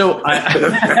 So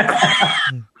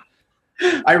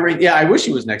I wish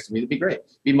he was next to me. It'd be great.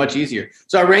 It'd be much easier.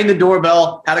 So I rang the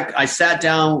doorbell. I sat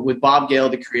down with Bob Gale,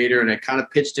 the creator, and I kind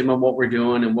of pitched him on what we're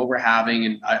doing and what we're having.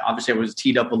 And I was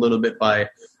teed up a little bit by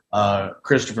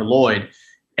Christopher Lloyd.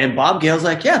 And Bob Gale's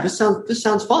like, "Yeah, this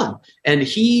sounds fun." And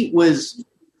he was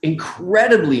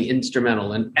incredibly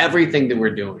instrumental in everything that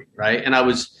we're doing, right? And I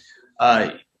was,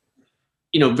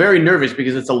 very nervous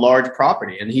because it's a large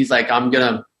property. And he's like, "I'm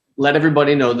gonna let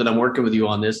everybody know that I'm working with you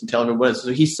on this and tell everybody."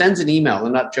 So he sends an email.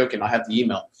 I'm not joking. I have the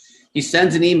email. He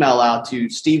sends an email out to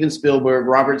Steven Spielberg,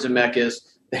 Robert Zemeckis,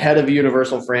 the head of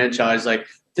Universal franchise. Like,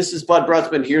 "This is Bud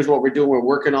Brutsman. Here's what we're doing. We're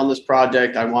working on this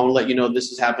project. I want to let you know this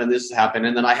has happened. This has happened."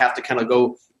 And then I have to kind of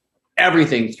go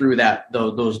everything through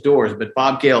those doors. But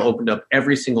Bob Gale opened up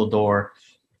every single door.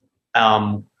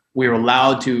 We were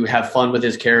allowed to have fun with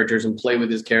his characters and play with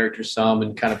his characters some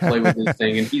and kind of play with his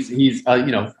thing. And he's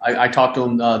I talked to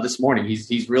him this morning.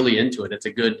 He's really into it. It's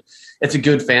a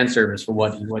good fan service for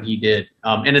what he did.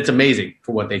 And it's amazing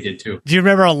for what they did too. Do you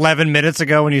remember 11 minutes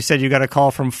ago when you said you got a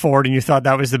call from Ford and you thought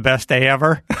that was the best day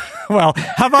ever? Well,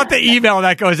 how about the email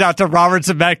that goes out to Robert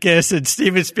Zemeckis and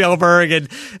Steven Spielberg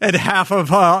and half of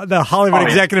the Hollywood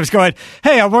executives going,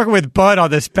 "Hey, I'm working with Bud on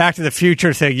this Back to the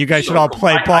Future thing. You guys should all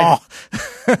play ball."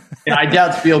 I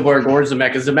doubt Spielberg or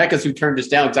Zemeckis. Zemeckis, who turned us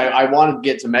down, because I wanted to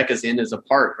get Zemeckis in as a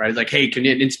part, right? Like, "Hey, can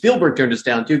you?" And Spielberg turned us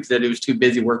down too because he was too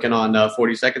busy working on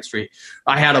 42nd Street.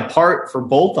 I had a part for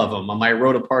both of them. I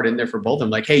wrote a part in there for both of them.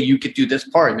 Like, "Hey, you could do this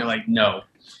part," and they're like, "No."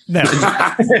 No,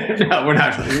 no, we're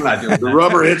not doing that. The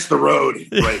rubber hits the road.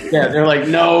 Right here. Yeah, they're like,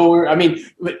 "No." I mean,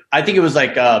 I think it was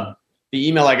like the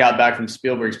email I got back from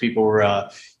Spielberg's people were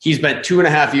he spent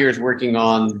 2.5 years working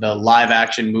on the live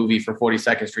action movie for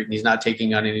 42nd Street, and he's not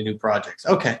taking on any new projects.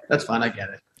 Okay, that's fine. I get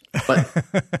it. But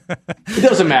it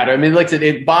doesn't matter. I mean, like I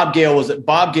said, Bob Gale is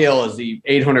the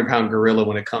 800-pound gorilla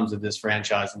when it comes to this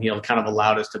franchise, and he'll kind of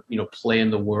allowed us to play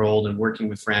in the world and working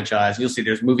with franchise. You'll see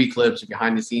there's movie clips,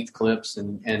 behind the scenes clips,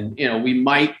 and we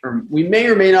may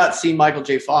or may not see Michael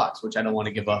J. Fox, which I don't want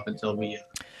to give up until we.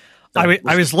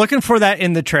 I was looking for that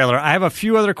in the trailer. I have a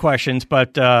few other questions,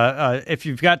 but if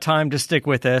you've got time to stick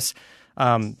with this,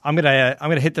 I'm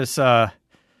gonna hit this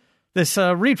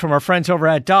read from our friends over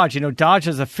at Dodge. Dodge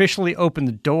has officially opened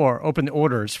the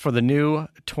orders for the new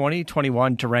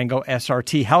 2021 Durango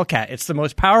SRT Hellcat. It's the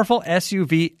most powerful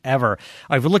SUV ever.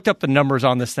 I've looked up the numbers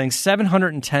on this thing,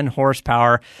 710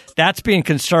 horsepower. That's being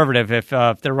conservative if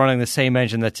they're running the same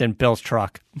engine that's in Bill's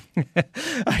truck.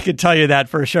 I can tell you that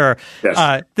for sure.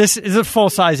 Yes. This is a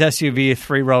full-size SUV, a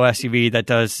 3-row SUV that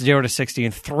does 0 to 60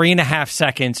 in 3.5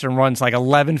 seconds and runs like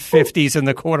 1150s in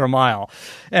the quarter mile.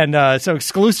 And so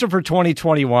exclusive for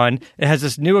 2021, it has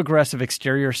this new aggressive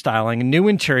exterior styling, a new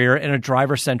interior, and a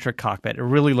driver-centric cockpit. It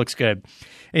really looks good.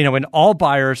 And all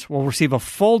buyers will receive a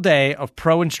full day of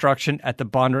pro instruction at the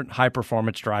Bondurant High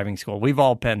Performance Driving School. We've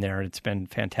all been there. It's been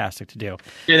fantastic to do.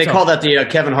 Yeah, they call that the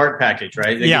Kevin Hart package,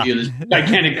 right? They give you this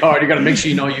gigantic card. You got to make sure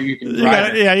you know you can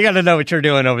drive it. Yeah, you got to know what you're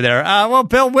doing over there. Well,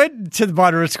 Bill went to the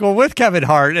Bondurant School with Kevin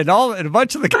Hart and a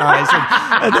bunch of the guys,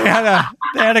 and they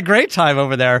had a great time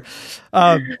over there.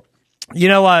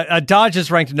 Dodge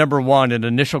is ranked number 1 in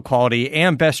initial quality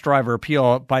and best driver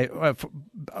appeal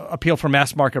for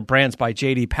mass market brands by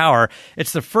J.D. Power.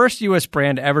 It's the first U.S.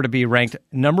 brand ever to be ranked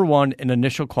number 1 in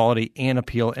initial quality and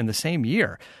appeal in the same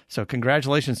year. So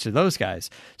congratulations to those guys.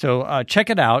 So check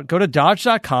it out. Go to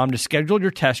Dodge.com to schedule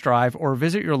your test drive or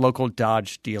visit your local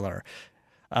Dodge dealer.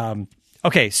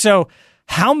 Okay, so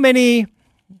how many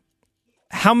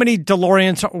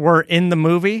DeLoreans were in the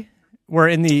movie? Were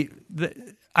in the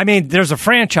there's a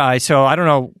franchise, so I don't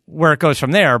know where it goes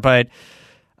from there, but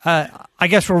I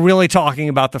guess we're really talking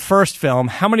about the first film.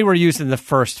 How many were used in the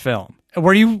first film?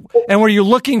 Were you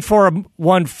looking for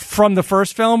one from the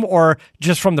first film or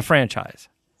just from the franchise?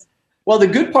 Well, the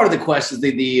good part of the quest is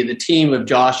the team of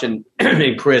Josh and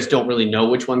Chris don't really know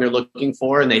which one they're looking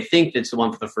for, and they think it's the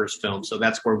one for the first film. So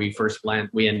that's where we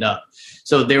end up.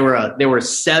 So there were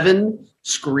 7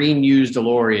 screen used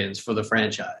DeLoreans for the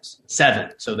franchise.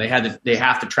 7. So they have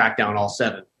to track down all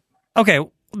 7. Okay,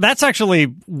 that's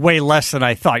actually way less than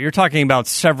I thought. You're talking about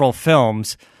several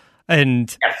films,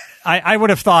 and yes. I would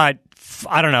have thought,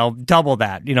 I don't know, double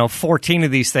that. 14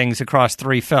 of these things across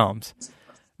 3 films.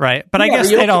 Right, but I guess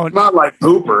they don't. Not like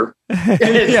Hooper.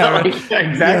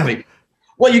 Exactly. Yeah.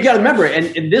 Well, you got to remember,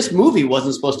 and this movie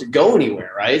wasn't supposed to go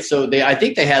anywhere, right? So I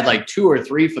think they had like 2 or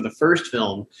 3 for the first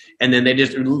film, and then they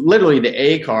just literally the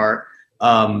A car,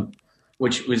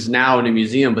 which was now in a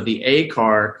museum, but the A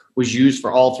car was used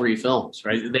for all 3 films,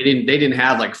 right? They didn't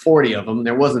have like 40 of them.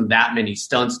 There wasn't that many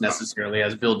stunts necessarily,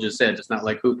 as Bill just said. It's not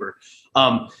like Hooper.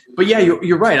 But yeah,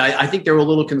 you're right. I think they were a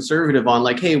little conservative on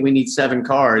like, hey, we need 7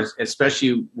 cars,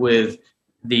 especially with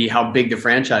how big the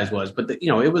franchise was. But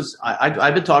it was.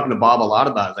 I've been talking to Bob a lot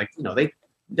about it. Like,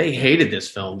 they hated this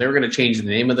film. They were going to change the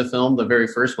name of the film, the very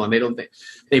first one.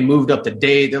 They moved up the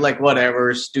date. They're like,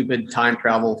 whatever, stupid time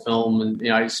travel film.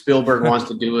 And Spielberg wants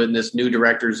to do it, and this new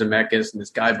director Zemeckis and this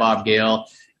guy Bob Gale.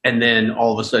 And then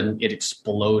all of a sudden, it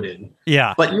exploded.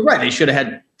 Yeah. But you're right. They should have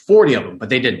had 40 of them, but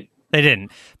they didn't. They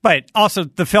didn't. But also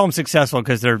the film's successful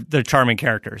because they're charming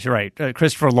characters. You're right.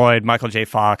 Christopher Lloyd, Michael J.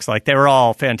 Fox, like they were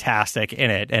all fantastic in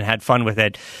it and had fun with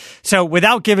it. So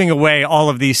without giving away all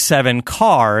of these 7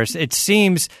 cars, it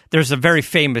seems there's a very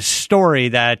famous story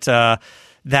that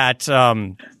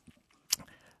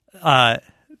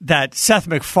Seth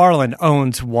MacFarlane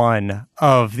owns one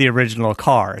of the original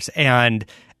cars.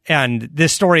 And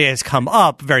this story has come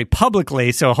up very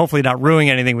publicly, so hopefully not ruining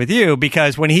anything with you,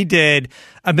 because when he did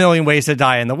A Million Ways to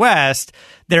Die in the West,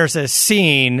 there's a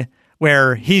scene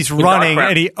where he's running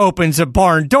and he opens a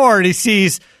barn door and he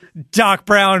sees Doc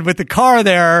Brown with the car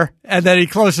there, and then he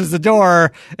closes the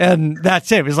door, and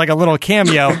that's it. It was like a little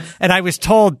cameo, and I was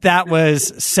told that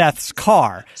was Seth's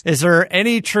car. Is there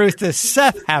any truth to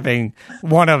Seth having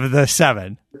one of the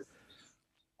 7?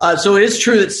 So it is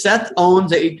true that Seth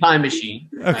owns a time machine.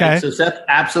 Okay. Right? So Seth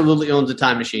absolutely owns a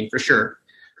time machine for sure.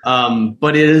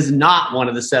 But it is not one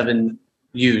of the 7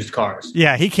 used cars.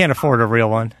 Yeah, he can't afford a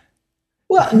real one.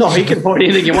 Well, no, he can afford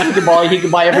anything he wants to buy. He can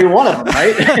buy every one of them,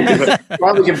 right?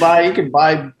 Probably he can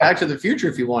buy Back to the Future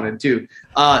if he wanted to.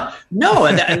 No,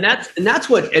 and that's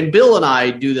what. And Bill and I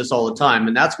do this all the time,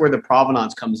 and that's where the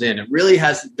provenance comes in. It really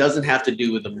doesn't have to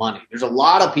do with the money. There's a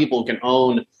lot of people who can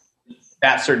own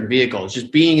that certain vehicle. It's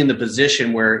just being in the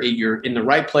position where you're in the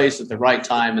right place at the right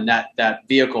time, and that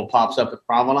vehicle pops up with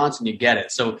provenance, and you get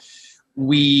it. So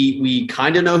we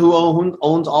kind of know who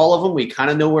owns all of them. We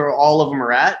kind of know where all of them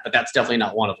are at, but that's definitely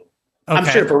not one of them. Okay. I'm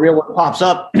sure if a real one pops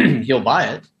up, he'll buy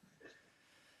it.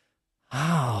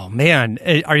 Oh man,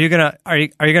 are you gonna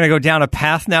go down a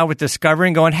path now with Discovery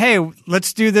and going, hey,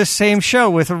 let's do this same show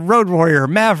with a Road Warrior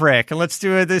Maverick, and let's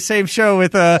do the same show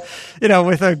with a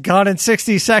Gone in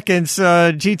 60 Seconds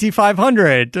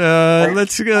GT500.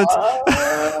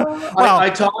 Well, I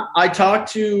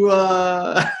talked to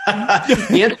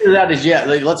the answer to that is yeah.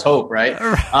 Like, let's hope, right?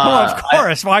 Of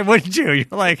course. Why wouldn't you? You're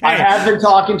like, hey. I have been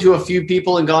talking to a few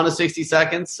people in Gone in 60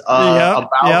 Seconds about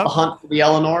the hunt for the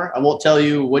Eleanor. I won't tell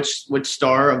you which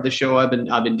star of the show I've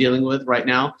been dealing with right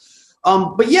now.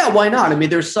 But yeah, why not? I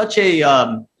mean, there's such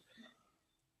a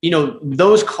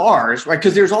those cars, right?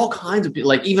 Because there's all kinds of people,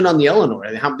 like even on the Eleanor,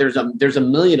 there's a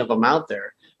million of them out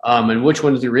there. And which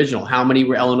one is the original? How many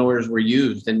Eleanors were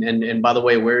used? And by the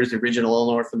way, where is the original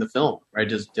Eleanor from the film? Right?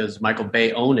 Does Michael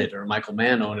Bay own it, or Michael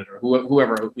Mann own it, or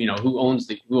whoever who owns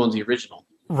the original?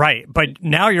 Right. But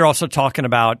now you're also talking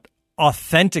about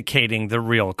authenticating the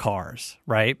real cars,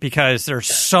 right? Because there's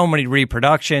so many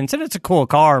reproductions and it's a cool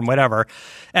car and whatever.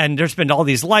 And there's been all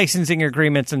these licensing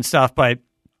agreements and stuff. But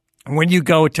when you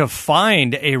go to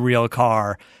find a real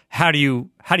car, how do you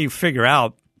figure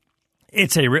out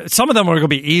it's some of them are going to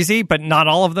be easy, but not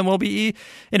all of them will be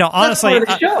honestly,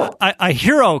 a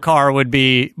hero car would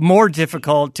be more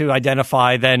difficult to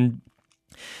identify than,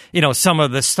 some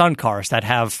of the stunt cars that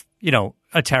have,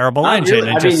 a terrible engine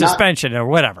and suspension or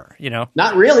whatever,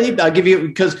 Not really. I'll give you,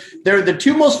 because they're the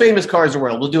two most famous cars in the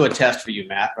world. We'll do a test for you,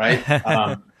 Matt,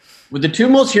 right? With the two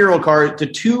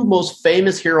most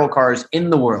famous hero cars in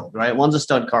the world, right? One's a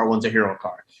stunt car, one's a hero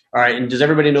car. All right, and does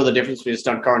everybody know the difference between a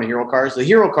stunt car and a hero car? So the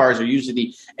hero cars are usually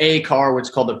the A car, which is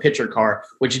called the picture car,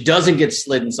 which doesn't get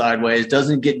slidden sideways,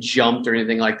 doesn't get jumped or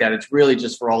anything like that. It's really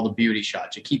just for all the beauty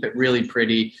shots. You keep it really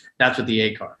pretty. That's what the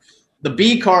A car. The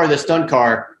B car, the stunt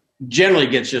car, generally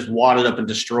gets just wadded up and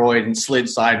destroyed and slid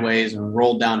sideways and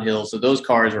rolled downhill. So those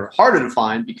cars are harder to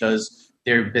find because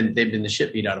they've been the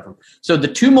shit beat out of them. So the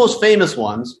two most famous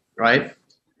ones, right,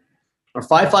 are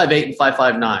 558 and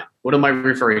 559. What am I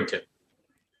referring to?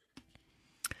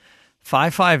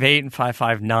 558 and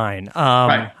 559.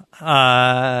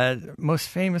 Right. Most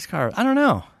famous car. I don't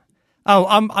know. Oh,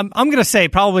 I'm going to say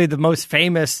probably the most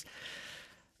famous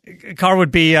car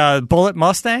would be Bullitt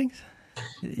Mustangs.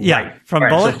 Yeah, right. From right.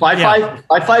 Bullitt. So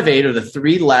 558 are the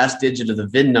three last digit of the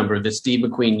VIN number that Steve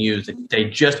McQueen used. They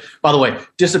just, by the way,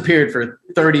 disappeared for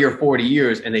 30 or 40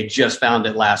 years, and they just found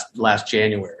it last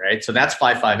January, right? So that's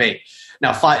 558.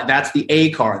 Now, that's the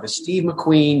A car, the Steve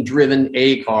McQueen driven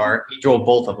A car. He drove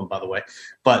both of them, by the way.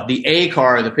 But the A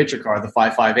car, the picture car, the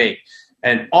 558.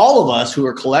 And all of us who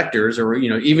are collectors, or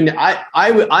even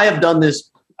I have done this,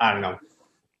 I don't know,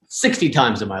 60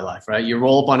 times in my life, right? You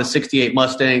roll up on a 68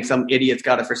 Mustang, some idiot's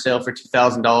got it for sale for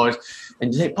 $2,000,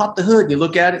 and you say, pop the hood, and you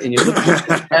look at it, and you look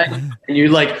at it, and you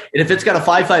like, and if it's got a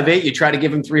 558, you try to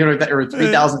give him $300 or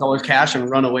 $3,000 cash and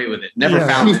run away with it. Never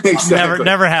found it. Exactly.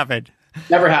 Never happened.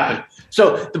 Never happened.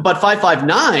 So, but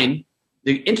 559,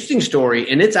 the interesting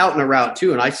story, and it's out in a route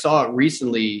too, and I saw it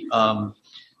recently.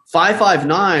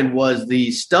 559 was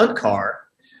the stunt car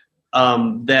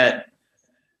that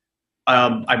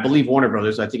I believe Warner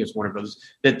Brothers, I think it's Warner Brothers,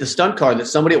 that the stunt car that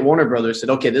somebody at Warner Brothers said,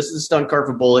 okay, this is a stunt car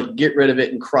for Bullitt, get rid of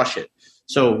it and crush it.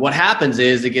 So what happens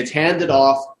is it gets handed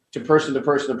off to person to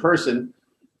person to person,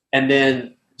 and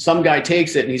then some guy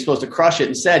takes it and he's supposed to crush it.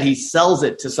 Instead, he sells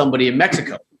it to somebody in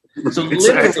Mexico. So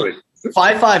literally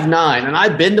 559, and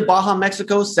I've been to Baja,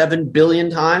 Mexico 7 billion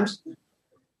times,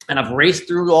 and I've raced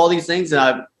through all these things,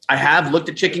 and I have looked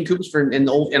at chicken coops and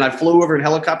I flew over in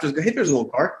helicopters and go, hey, there's an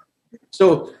old car.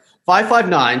 So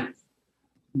 559,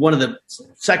 one of the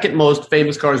second most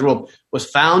famous cars in the world, was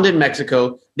found in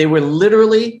Mexico. They were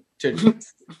literally, to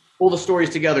pull the stories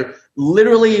together,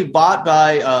 literally bought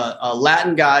by a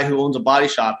Latin guy who owns a body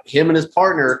shop. Him and his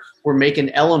partner were making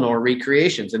Eleanor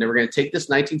recreations, and they were going to take this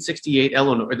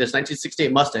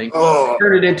 1968 Mustang,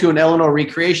 turn it into an Eleanor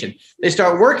recreation. They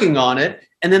start working on it,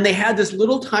 and then they had this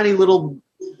tiny little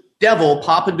devil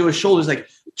pop into his shoulders like,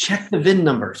 check the VIN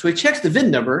number. So he checks the VIN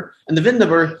number, and the VIN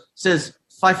number says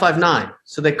 559.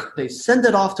 So they send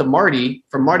it off to Marty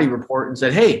from Marty Report and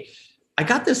said, hey, I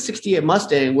got this 68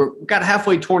 Mustang. We got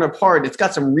halfway torn apart. It's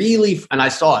got some really, and I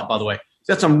saw it, by the way, it's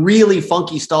got some really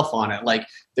funky stuff on it. Like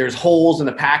there's holes in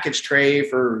the package tray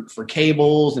for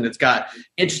cables, and it's got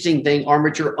interesting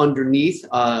armature underneath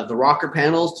the rocker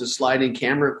panels to slide in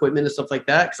camera equipment and stuff like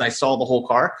that, because I saw the whole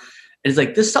car. And it's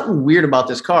like, there's something weird about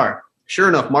this car. Sure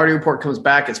enough, Marty Report comes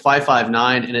back. It's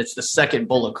 559, and it's the second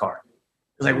Bullitt car.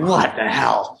 It's like, what the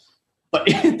hell? But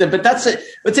that's it.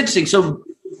 What's interesting. So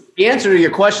the answer to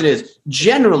your question is,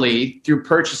 generally through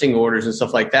purchasing orders and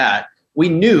stuff like that, we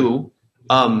knew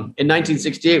in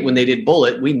 1968 when they did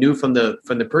Bullitt, we knew from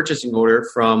the purchasing order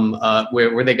from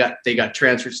where they got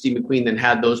transferred. Steve McQueen then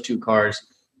had those two cars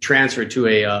transferred to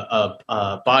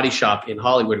a body shop in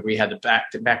Hollywood where we had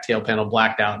the back tail panel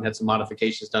blacked out and had some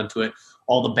modifications done to it.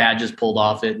 All the badges pulled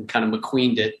off it and kind of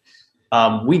McQueened it.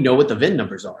 We know what the VIN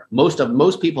numbers are.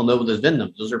 Most people know what those VIN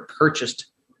numbers. Those are purchased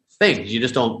things. You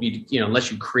just don't,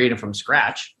 unless you create them from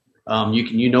scratch.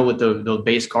 You know what the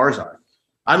base cars are.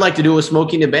 I'd like to do a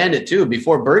Smokey and the Bandit too.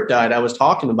 Before Bert died, I was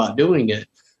talking about doing it.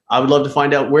 I would love to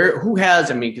find out who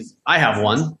has. I mean, because I have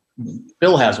one.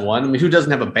 Bill has one. I mean, who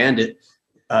doesn't have a Bandit?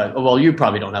 Well, you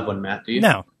probably don't have one, Matt, do you?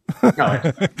 No.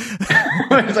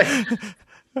 It's like,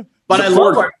 but I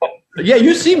love it. Yeah,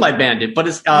 you see my Bandit, but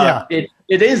it's it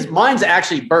is mine's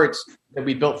actually Bert's that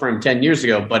we built for him 10 years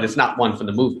ago, but it's not one from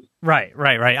the movie. Right.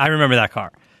 I remember that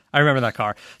car.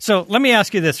 So let me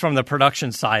ask you this from the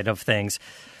production side of things.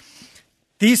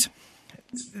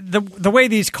 the way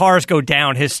these cars go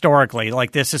down historically,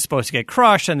 like this is supposed to get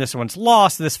crushed and this one's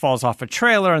lost, this falls off a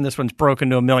trailer and this one's broken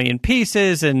to a million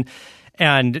pieces, and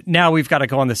now we've got to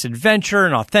go on this adventure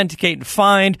and authenticate and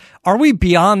find. Are we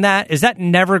beyond that? Is that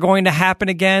never going to happen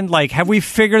again? Like, have we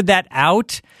figured that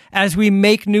out as we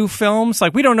make new films?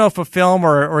 Like, we don't know if a film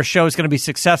or a show is going to be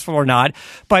successful or not.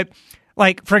 But,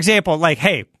 like, for example, like,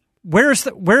 hey, where's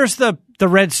the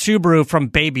red Subaru from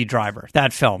Baby Driver?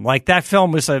 That film, like, that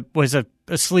film was a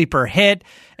sleeper hit,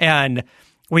 and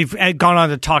we've gone on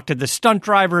to talk to the stunt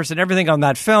drivers and everything on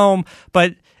that film,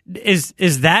 but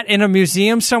is that in a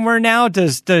museum somewhere now?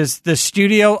 Does the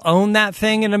studio own that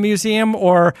thing in a museum,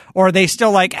 or are they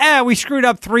still like, we screwed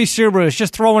up 3 Subarus,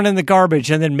 just throw it in the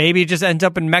garbage, and then maybe it just ends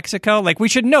up in Mexico? Like, we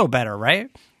should know better, right?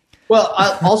 Well,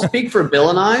 I'll speak for Bill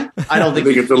and I. I don't think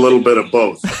it's a little bit of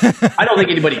both. I don't think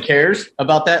anybody cares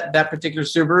about that particular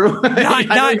Subaru.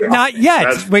 Not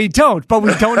yet. We don't, but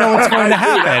we don't know what's going to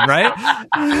happen, right?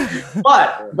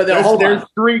 But there's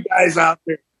 3 guys out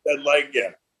there that like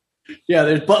it. Yeah,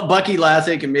 there's Bucky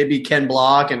Lasek and maybe Ken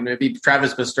Block and maybe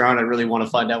Travis Pastrana. I really want to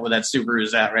find out where that Subaru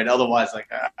is at, right? Otherwise, like,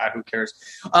 who cares?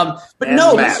 But and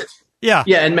no, Matt. listen, yeah,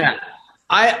 and Matt.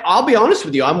 I'll be honest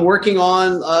with you. I'm working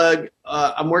on, like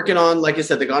I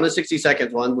said, the Gone in 60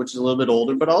 Seconds one, which is a little bit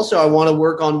older, but also I want to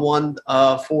work on one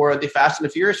for the Fast and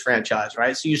the Furious franchise,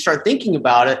 right? So you start thinking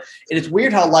about it, and it's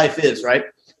weird how life is, right?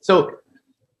 So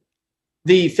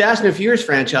the Fast and the Furious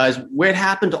franchise, what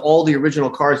happened to all the original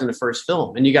cars in the first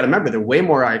film? And you got to remember, they're way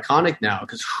more iconic now,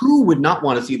 because who would not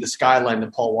want to see the Skyline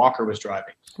that Paul Walker was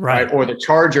driving? Right. Or the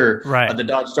Charger, the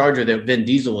Dodge Charger that Vin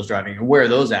Diesel was driving. And where are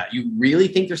those at? You really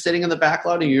think they're sitting in the back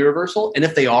lot of Universal? And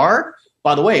if they are,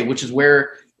 by the way, which is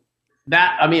where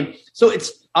so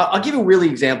it's, I'll give you a really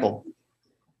example.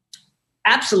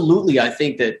 Absolutely. I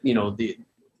think that,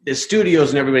 the studios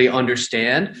and everybody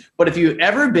understand, but if you've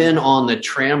ever been on the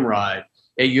tram ride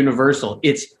at Universal,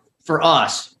 it's, for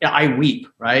us, I weep,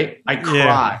 right? I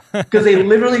cry because they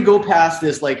literally go past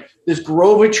this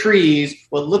grove of trees,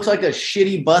 what looks like a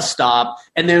shitty bus stop,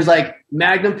 and there's like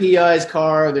Magnum PI's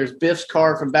car, there's Biff's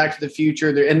car from Back to the Future,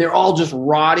 and they're all just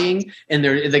rotting, and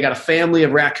they got a family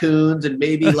of raccoons and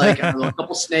maybe like a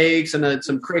couple snakes and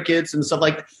some crickets and stuff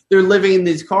like that. They're living in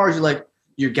these cars. You're like,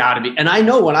 you got to be. And I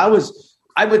know when I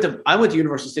went to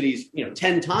Universal Cities,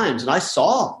 10 times, and I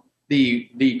saw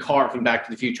the car from Back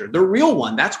to the Future, the real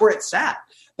one. That's where it sat.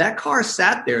 That car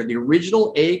sat there. The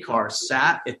original A car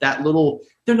sat at that little.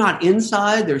 They're not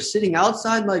inside. They're sitting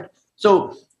outside.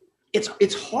 So it's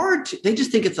hard to. They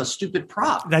just think it's a stupid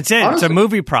prop. That's it. Honestly, it's a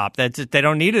movie prop. That's it. They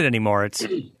don't need it anymore.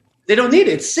 They don't need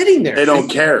it. It's sitting there. They don't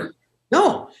care.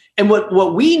 No. And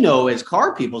what we know as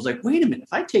car people is like, wait a minute.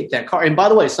 If I take that car, and by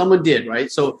the way, someone did,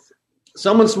 right? So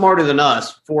someone smarter than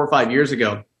us 4 or 5 years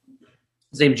ago.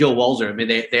 His name Joe Walzer. I mean,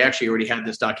 they actually already had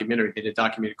this documentary. They did a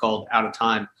documentary called Out of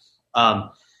Time.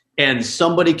 And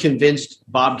somebody convinced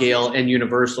Bob Gale and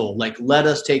Universal, like, let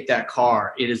us take that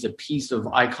car. It is a piece of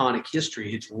iconic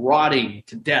history. It's rotting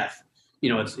to death.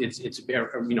 It's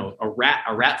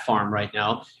a rat farm right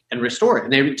now, and restore it.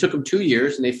 And they took them 2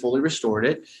 years, and they fully restored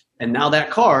it. And now that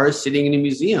car is sitting in a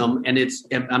museum, and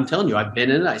I'm telling you, I've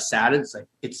been in it. I sat it. It's like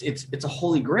it's a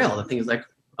holy grail. The thing is like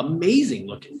amazing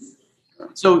looking.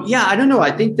 So, yeah, I don't know.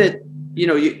 I think that,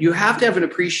 you have to have an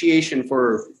appreciation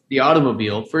for the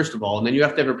automobile, first of all, and then you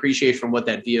have to have appreciation for what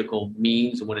that vehicle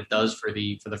means and what it does for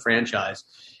the franchise.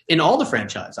 In all the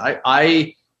franchise,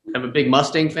 I am a big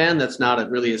Mustang fan. That's not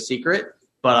really a secret,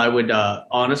 but I would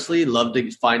honestly love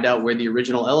to find out where the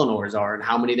original Eleanors are and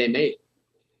how many they made.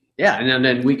 Yeah, and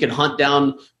then we could hunt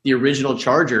down the original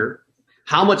Charger.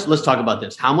 How much? Let's talk about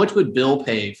this. How much would Bill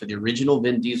pay for the original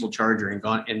Vin Diesel Charger in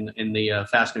the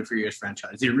Fast and Furious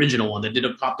franchise, the original one that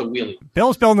didn't pop the wheelie?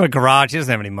 Bill's building a garage. He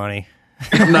doesn't have any money.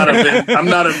 I'm not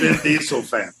a Vin Diesel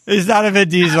fan. He's not a Vin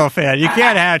Diesel fan. You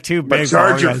can't have two big. I'm a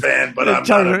Charger fan, but I'm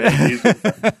not a Vin Diesel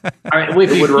fan. All right,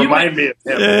 it would remind me of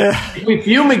him. If we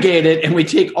fumigate it and we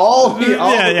take all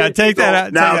the take that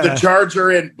out. Now the Charger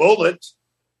and Bullet.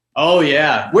 Oh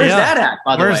yeah, where's that at?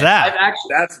 By the way, where's that?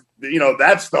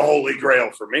 That's the holy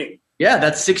grail for me. Yeah,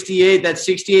 that's 68. That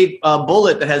 68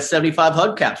 Bullet that has 75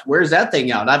 hubcaps. Where's that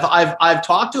thing out? I've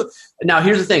talked to. Now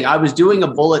here's the thing. I was doing a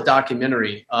Bullet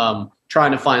documentary,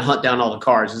 trying to hunt down all the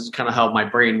cars. This is kind of how my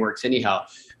brain works, anyhow.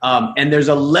 And there's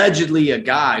allegedly a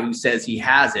guy who says he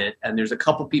has it, and there's a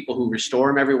couple people who restore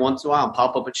them every once in a while and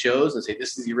pop up at shows and say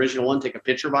this is the original one. Take a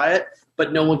picture by it,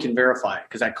 but no one can verify it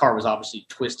because that car was obviously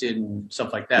twisted and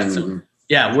stuff like that. Mm-hmm. So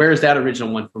yeah, where's that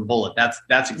original one from Bullet? That's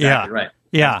exactly right.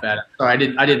 Yeah. So I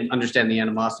didn't understand the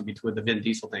animosity with the Vin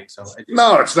Diesel thing. So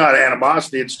no, it's not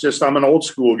animosity. It's just I'm an old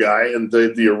school guy, and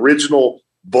the original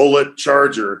bullet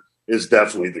Charger is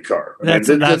definitely the car. That's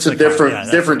a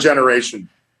different generation.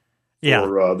 Yeah.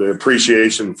 For the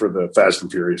appreciation for the Fast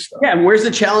and Furious stuff. Yeah, and where's the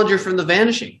Challenger from The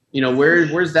Vanishing?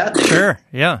 Where's that thing? Sure,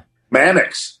 yeah.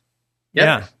 Mannix.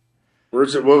 Yeah.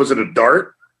 Where's it? What was it? A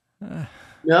Dart?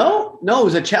 No, it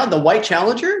was the white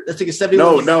Challenger. That's like a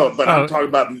 71. No, but I'm talking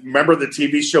about. Remember the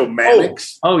TV show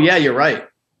Mannix? Oh, yeah, you're right.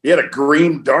 He had a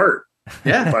green Dart.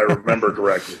 Yeah, if I remember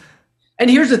correctly. And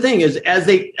here's the thing: is as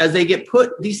they get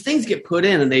put, these things get put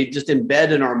in, and they just embed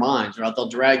in our minds, or they'll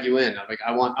drag you in. I'm like,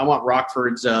 I want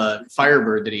Rockford's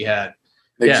Firebird that he had.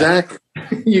 Exactly.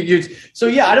 Yeah. So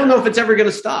I don't know if it's ever going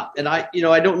to stop, and I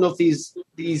don't know if these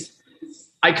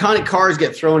iconic cars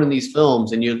get thrown in these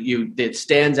films, and it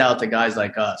stands out to guys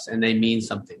like us, and they mean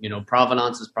something.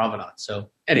 Provenance is provenance. So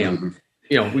anyhow.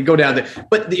 Mm-hmm. We go down there,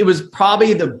 but it was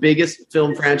probably the biggest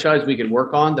film franchise we could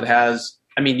work on that has.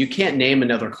 I mean, you can't name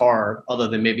another car other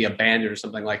than maybe a Bandit or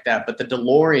something like that. But the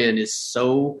DeLorean is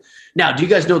so. Now, do you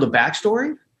guys know the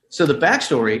backstory? So the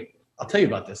backstory, I'll tell you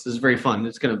about this. This is very fun.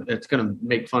 It's gonna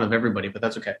make fun of everybody, but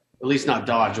that's okay. At least not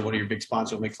Dodge or one of your big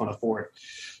sponsors will make fun of Ford.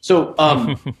 So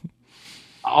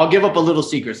I'll give up a little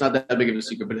secret. It's not that big of a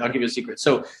secret, but I'll give you a secret.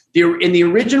 So in the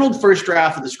original first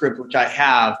draft of the script, which I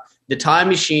have, the time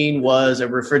machine was a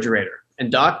refrigerator,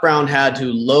 and Doc Brown had to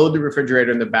load the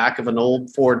refrigerator in the back of an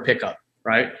old Ford pickup.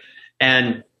 Right.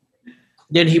 And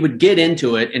then he would get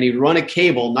into it and he'd run a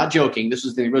cable, not joking. This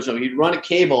was the original. He'd run a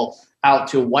cable out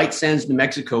to White Sands, New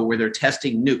Mexico, where they're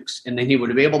testing nukes. And then he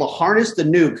would be able to harness the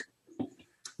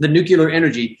nuclear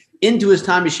energy into his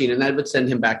time machine. And that would send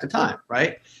him back to time.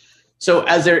 Right. So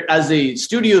as the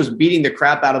studio's beating the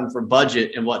crap out of him for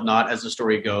budget and whatnot, as the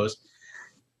story goes,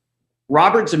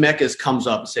 Robert Zemeckis comes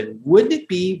up and said, wouldn't it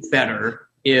be better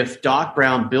if Doc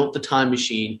Brown built the time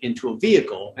machine into a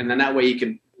vehicle, and then that way he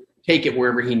can take it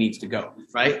wherever he needs to go,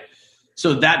 right?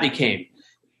 So that became.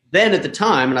 Then at the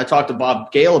time, and I talked to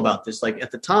Bob Gale about this, like at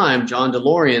the time, John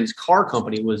DeLorean's car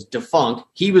company was defunct.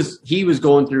 He was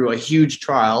going through a huge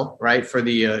trial, right, for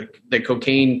the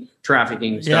cocaine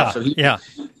trafficking stuff. Yeah,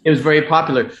 so it was very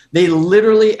popular. They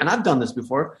literally, and I've done this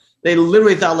before, they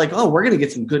literally thought like, oh, we're going to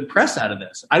get some good press out of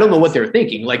this. I don't know what they were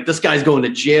thinking. Like this guy's going to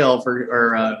jail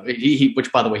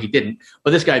which by the way, he didn't,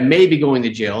 but this guy may be going to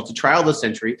jail. It's a trial of the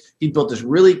century. He built this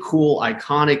really cool,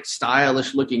 iconic,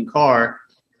 stylish looking car.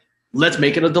 Let's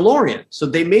make it a DeLorean. So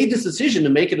they made this decision to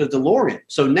make it a DeLorean.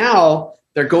 So now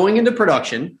they're going into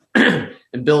production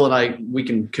and Bill and I, we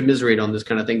can commiserate on this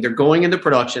kind of thing. They're going into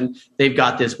production. They've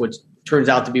got this, which turns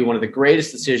out to be one of the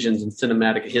greatest decisions in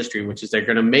cinematic history, which is they're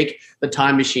going to make the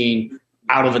time machine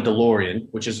out of a DeLorean,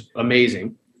 which is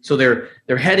amazing. So they're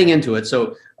heading into it.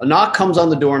 So a knock comes on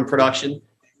the door in production,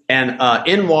 and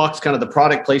in walks kind of the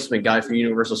product placement guy from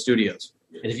Universal Studios.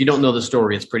 And if you don't know the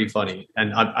story, it's pretty funny.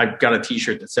 And I've got a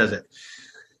T-shirt that says it.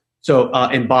 So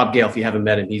and Bob Gale, if you haven't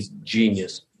met him, he's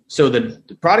genius. So the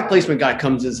product placement guy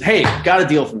comes and says, hey, got a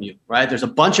deal from you, right? There's a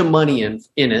bunch of money in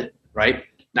it, right?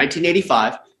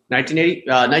 1984.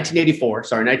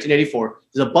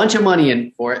 There's a bunch of money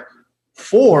in for it.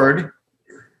 Ford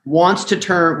wants to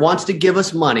give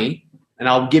us money, and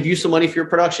I'll give you some money for your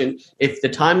production if the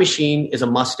time machine is a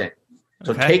Mustang.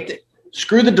 So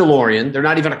screw the DeLorean. They're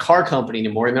not even a car company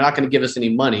anymore, and they're not going to give us any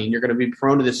money. And you're going to be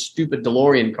prone to this stupid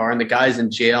DeLorean car, and the guy's in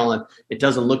jail, and it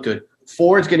doesn't look good.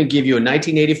 Ford's going to give you a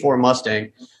 1984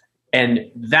 Mustang,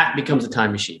 and that becomes a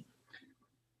time machine.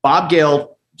 Bob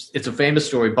Gale, it's a famous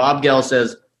story. Bob Gale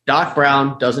says, Doc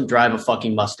Brown doesn't drive a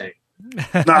fucking Mustang.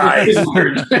 Nice.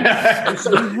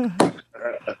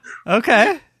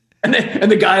 Okay.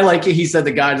 And the guy, like he said,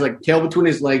 the guy's like tail between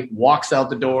his legs, walks out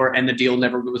the door, and the deal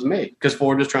never was made because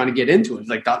Ford was trying to get into it. It's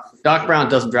like Doc Brown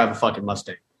doesn't drive a fucking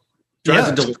Mustang. Drives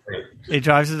a DeLorean. He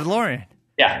drives a DeLorean.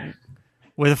 Yeah.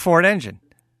 With a Ford engine.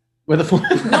 With a Ford?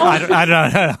 No. I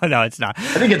don't know. No, it's not. I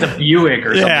think it's a Buick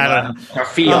or something. Or a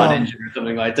Fiat engine or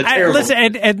something like that. It's a terrible.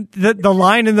 Listen, and the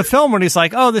line in the film when he's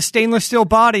like, "Oh, the stainless steel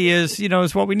body is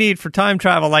what we need for time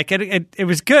travel." Like it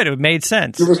was good. It made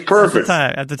sense. It was perfect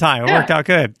at the time. It worked out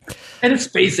good. And it's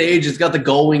space age. It's got the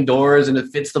gull wing doors, and it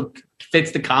fits the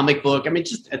comic book. I mean,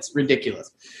 it's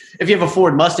ridiculous. If you have a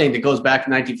Ford Mustang that goes back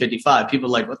to 1955, people are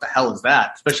like, what the hell is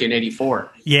that? Especially in 84.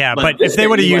 Yeah, but if they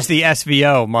would have used the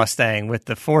SVO Mustang with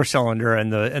the 4-cylinder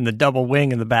and the double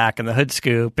wing in the back and the hood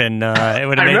scoop, and it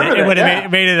would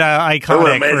have made it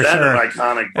iconic for sure.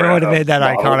 It would have made that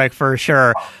iconic for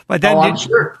sure. But then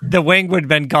the wing would have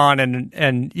been gone,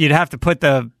 and you'd have to put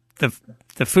the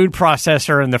food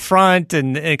processor in the front,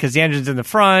 and because the engine's in the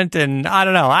front, and I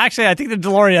don't know. Actually, I think the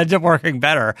DeLorean ends up working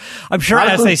better. I'm sure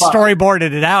as they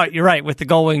storyboarded it out, you're right, with the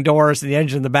gull wing doors and the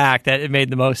engine in the back, that it made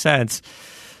the most sense.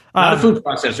 Not a food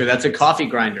processor. That's a coffee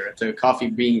grinder. It's a coffee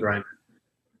bean grinder.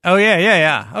 Oh,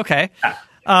 yeah. Okay.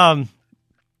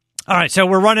 All right, so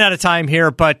we're running out of time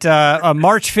here, but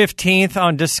March 15th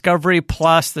on Discovery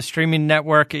Plus, the streaming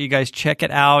network. You guys check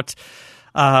it out.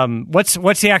 What's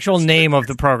the actual name of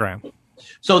the program?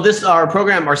 So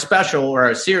our special or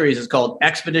our series is called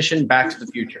Expedition Back to the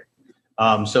Future.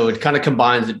 So it kind of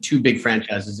combines the two big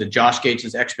franchises, the Josh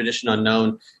Gates' Expedition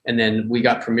Unknown, and then we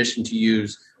got permission to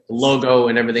use the logo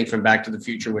and everything from Back to the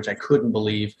Future, which I couldn't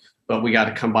believe, but we got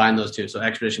to combine those two. So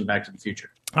Expedition Back to the Future.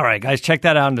 All right, guys, check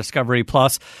that out on Discovery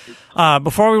Plus.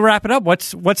 Before we wrap it up,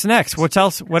 what's next? What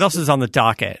else is on the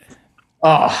docket?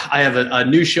 Oh, I have a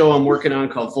new show I'm working on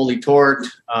called Fully Torqued.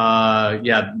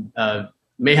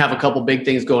 May have a couple big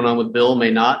things going on with Bill,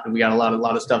 may not. And we got a lot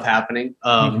of stuff happening.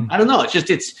 I don't know. It's just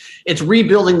it's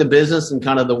rebuilding the business, and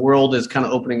kind of the world is kind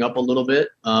of opening up a little bit.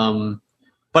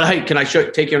 But hey, can I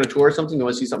take you on a tour or something? You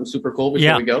want to see something super cool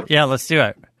before we go? Yeah, let's do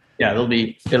it. Yeah, it'll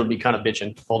be kind of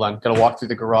bitching. Hold on, gotta walk through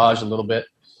the garage a little bit.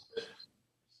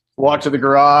 Walk to the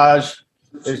garage.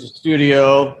 There's the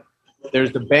studio.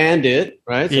 There's the Bandit,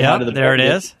 right? So yeah, there it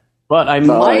is. But I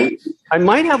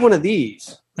might have one of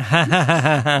these. Look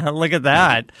at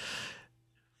that.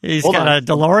 He's got a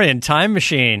DeLorean time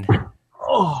machine.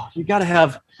 Oh, you got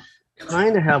to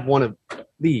kind of have one of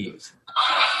these.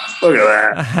 Look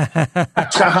at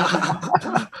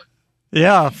that.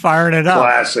 Yeah, firing it up.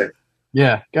 Classic.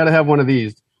 Yeah, got to have one of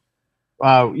these.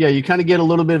 You kind of get a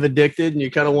little bit of addicted, and you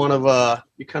kind of want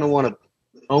to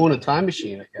own a time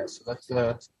machine, I guess. So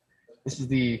that's this is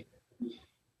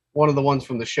one of the ones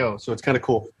from the show, so it's kind of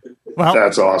cool. Well,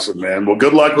 that's awesome, man. Well,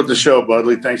 good luck with the show,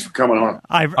 Budley. Thanks for coming on.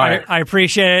 I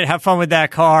appreciate it. Have fun with that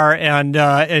car and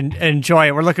enjoy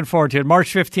it. We're looking forward to it.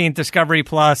 March 15th, Discovery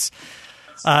Plus.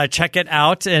 Check it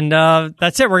out, and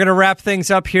that's it. We're going to wrap things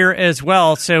up here as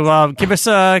well. So give us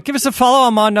a follow.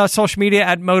 I'm on social media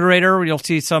at Moderator. You'll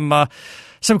see some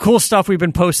cool stuff we've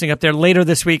been posting up there. Later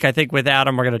this week, I think with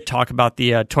Adam, we're going to talk about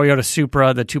the Toyota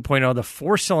Supra, the 2.0, the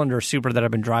 4-cylinder Supra that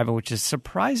I've been driving, which is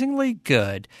surprisingly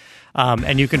good.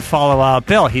 And you can follow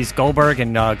Bill. He's Goldberg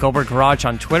and Goldberg Garage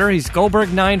on Twitter. He's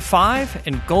Goldberg95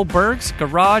 and Goldberg's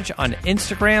Garage on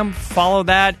Instagram. Follow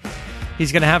that.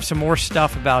 He's going to have some more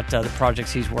stuff about the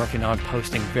projects he's working on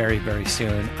posting very, very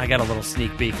soon. I got a little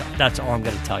sneak peek. That's all I'm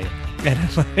going to tell you. And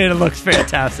it looks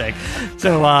fantastic.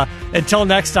 So until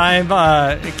next time,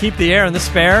 keep the air in the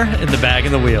spare and the bag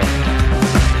in the wheel.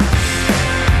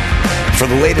 For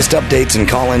the latest updates and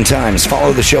call-in times,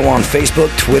 follow the show on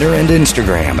Facebook, Twitter, and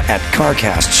Instagram at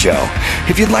CarCast Show.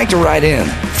 If you'd like to write in,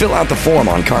 fill out the form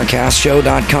on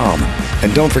carcastshow.com.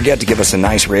 And don't forget to give us a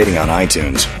nice rating on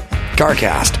iTunes.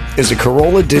 CarCast is a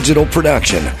Corolla Digital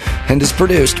production and is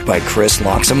produced by Chris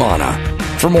Loxamana.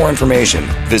 For more information,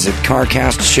 visit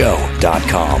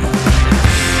carcastshow.com.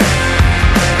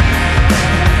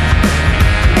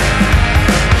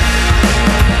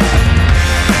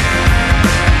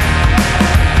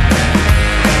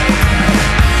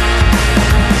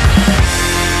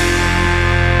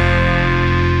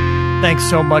 Thanks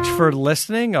so much for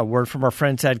listening. A word from our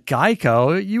friends at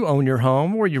Geico. You own your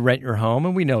home or you rent your home,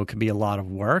 and we know it can be a lot of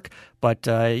work. But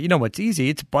you know what's easy?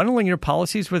 It's bundling your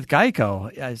policies with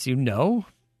Geico. As you know,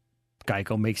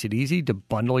 Geico makes it easy to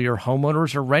bundle your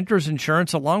homeowners or renters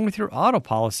insurance along with your auto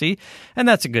policy. And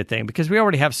that's a good thing because we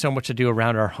already have so much to do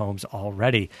around our homes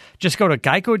already. Just go to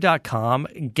geico.com,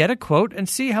 get a quote, and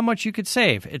see how much you could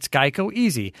save. It's Geico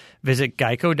easy. Visit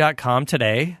geico.com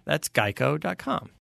today. That's geico.com.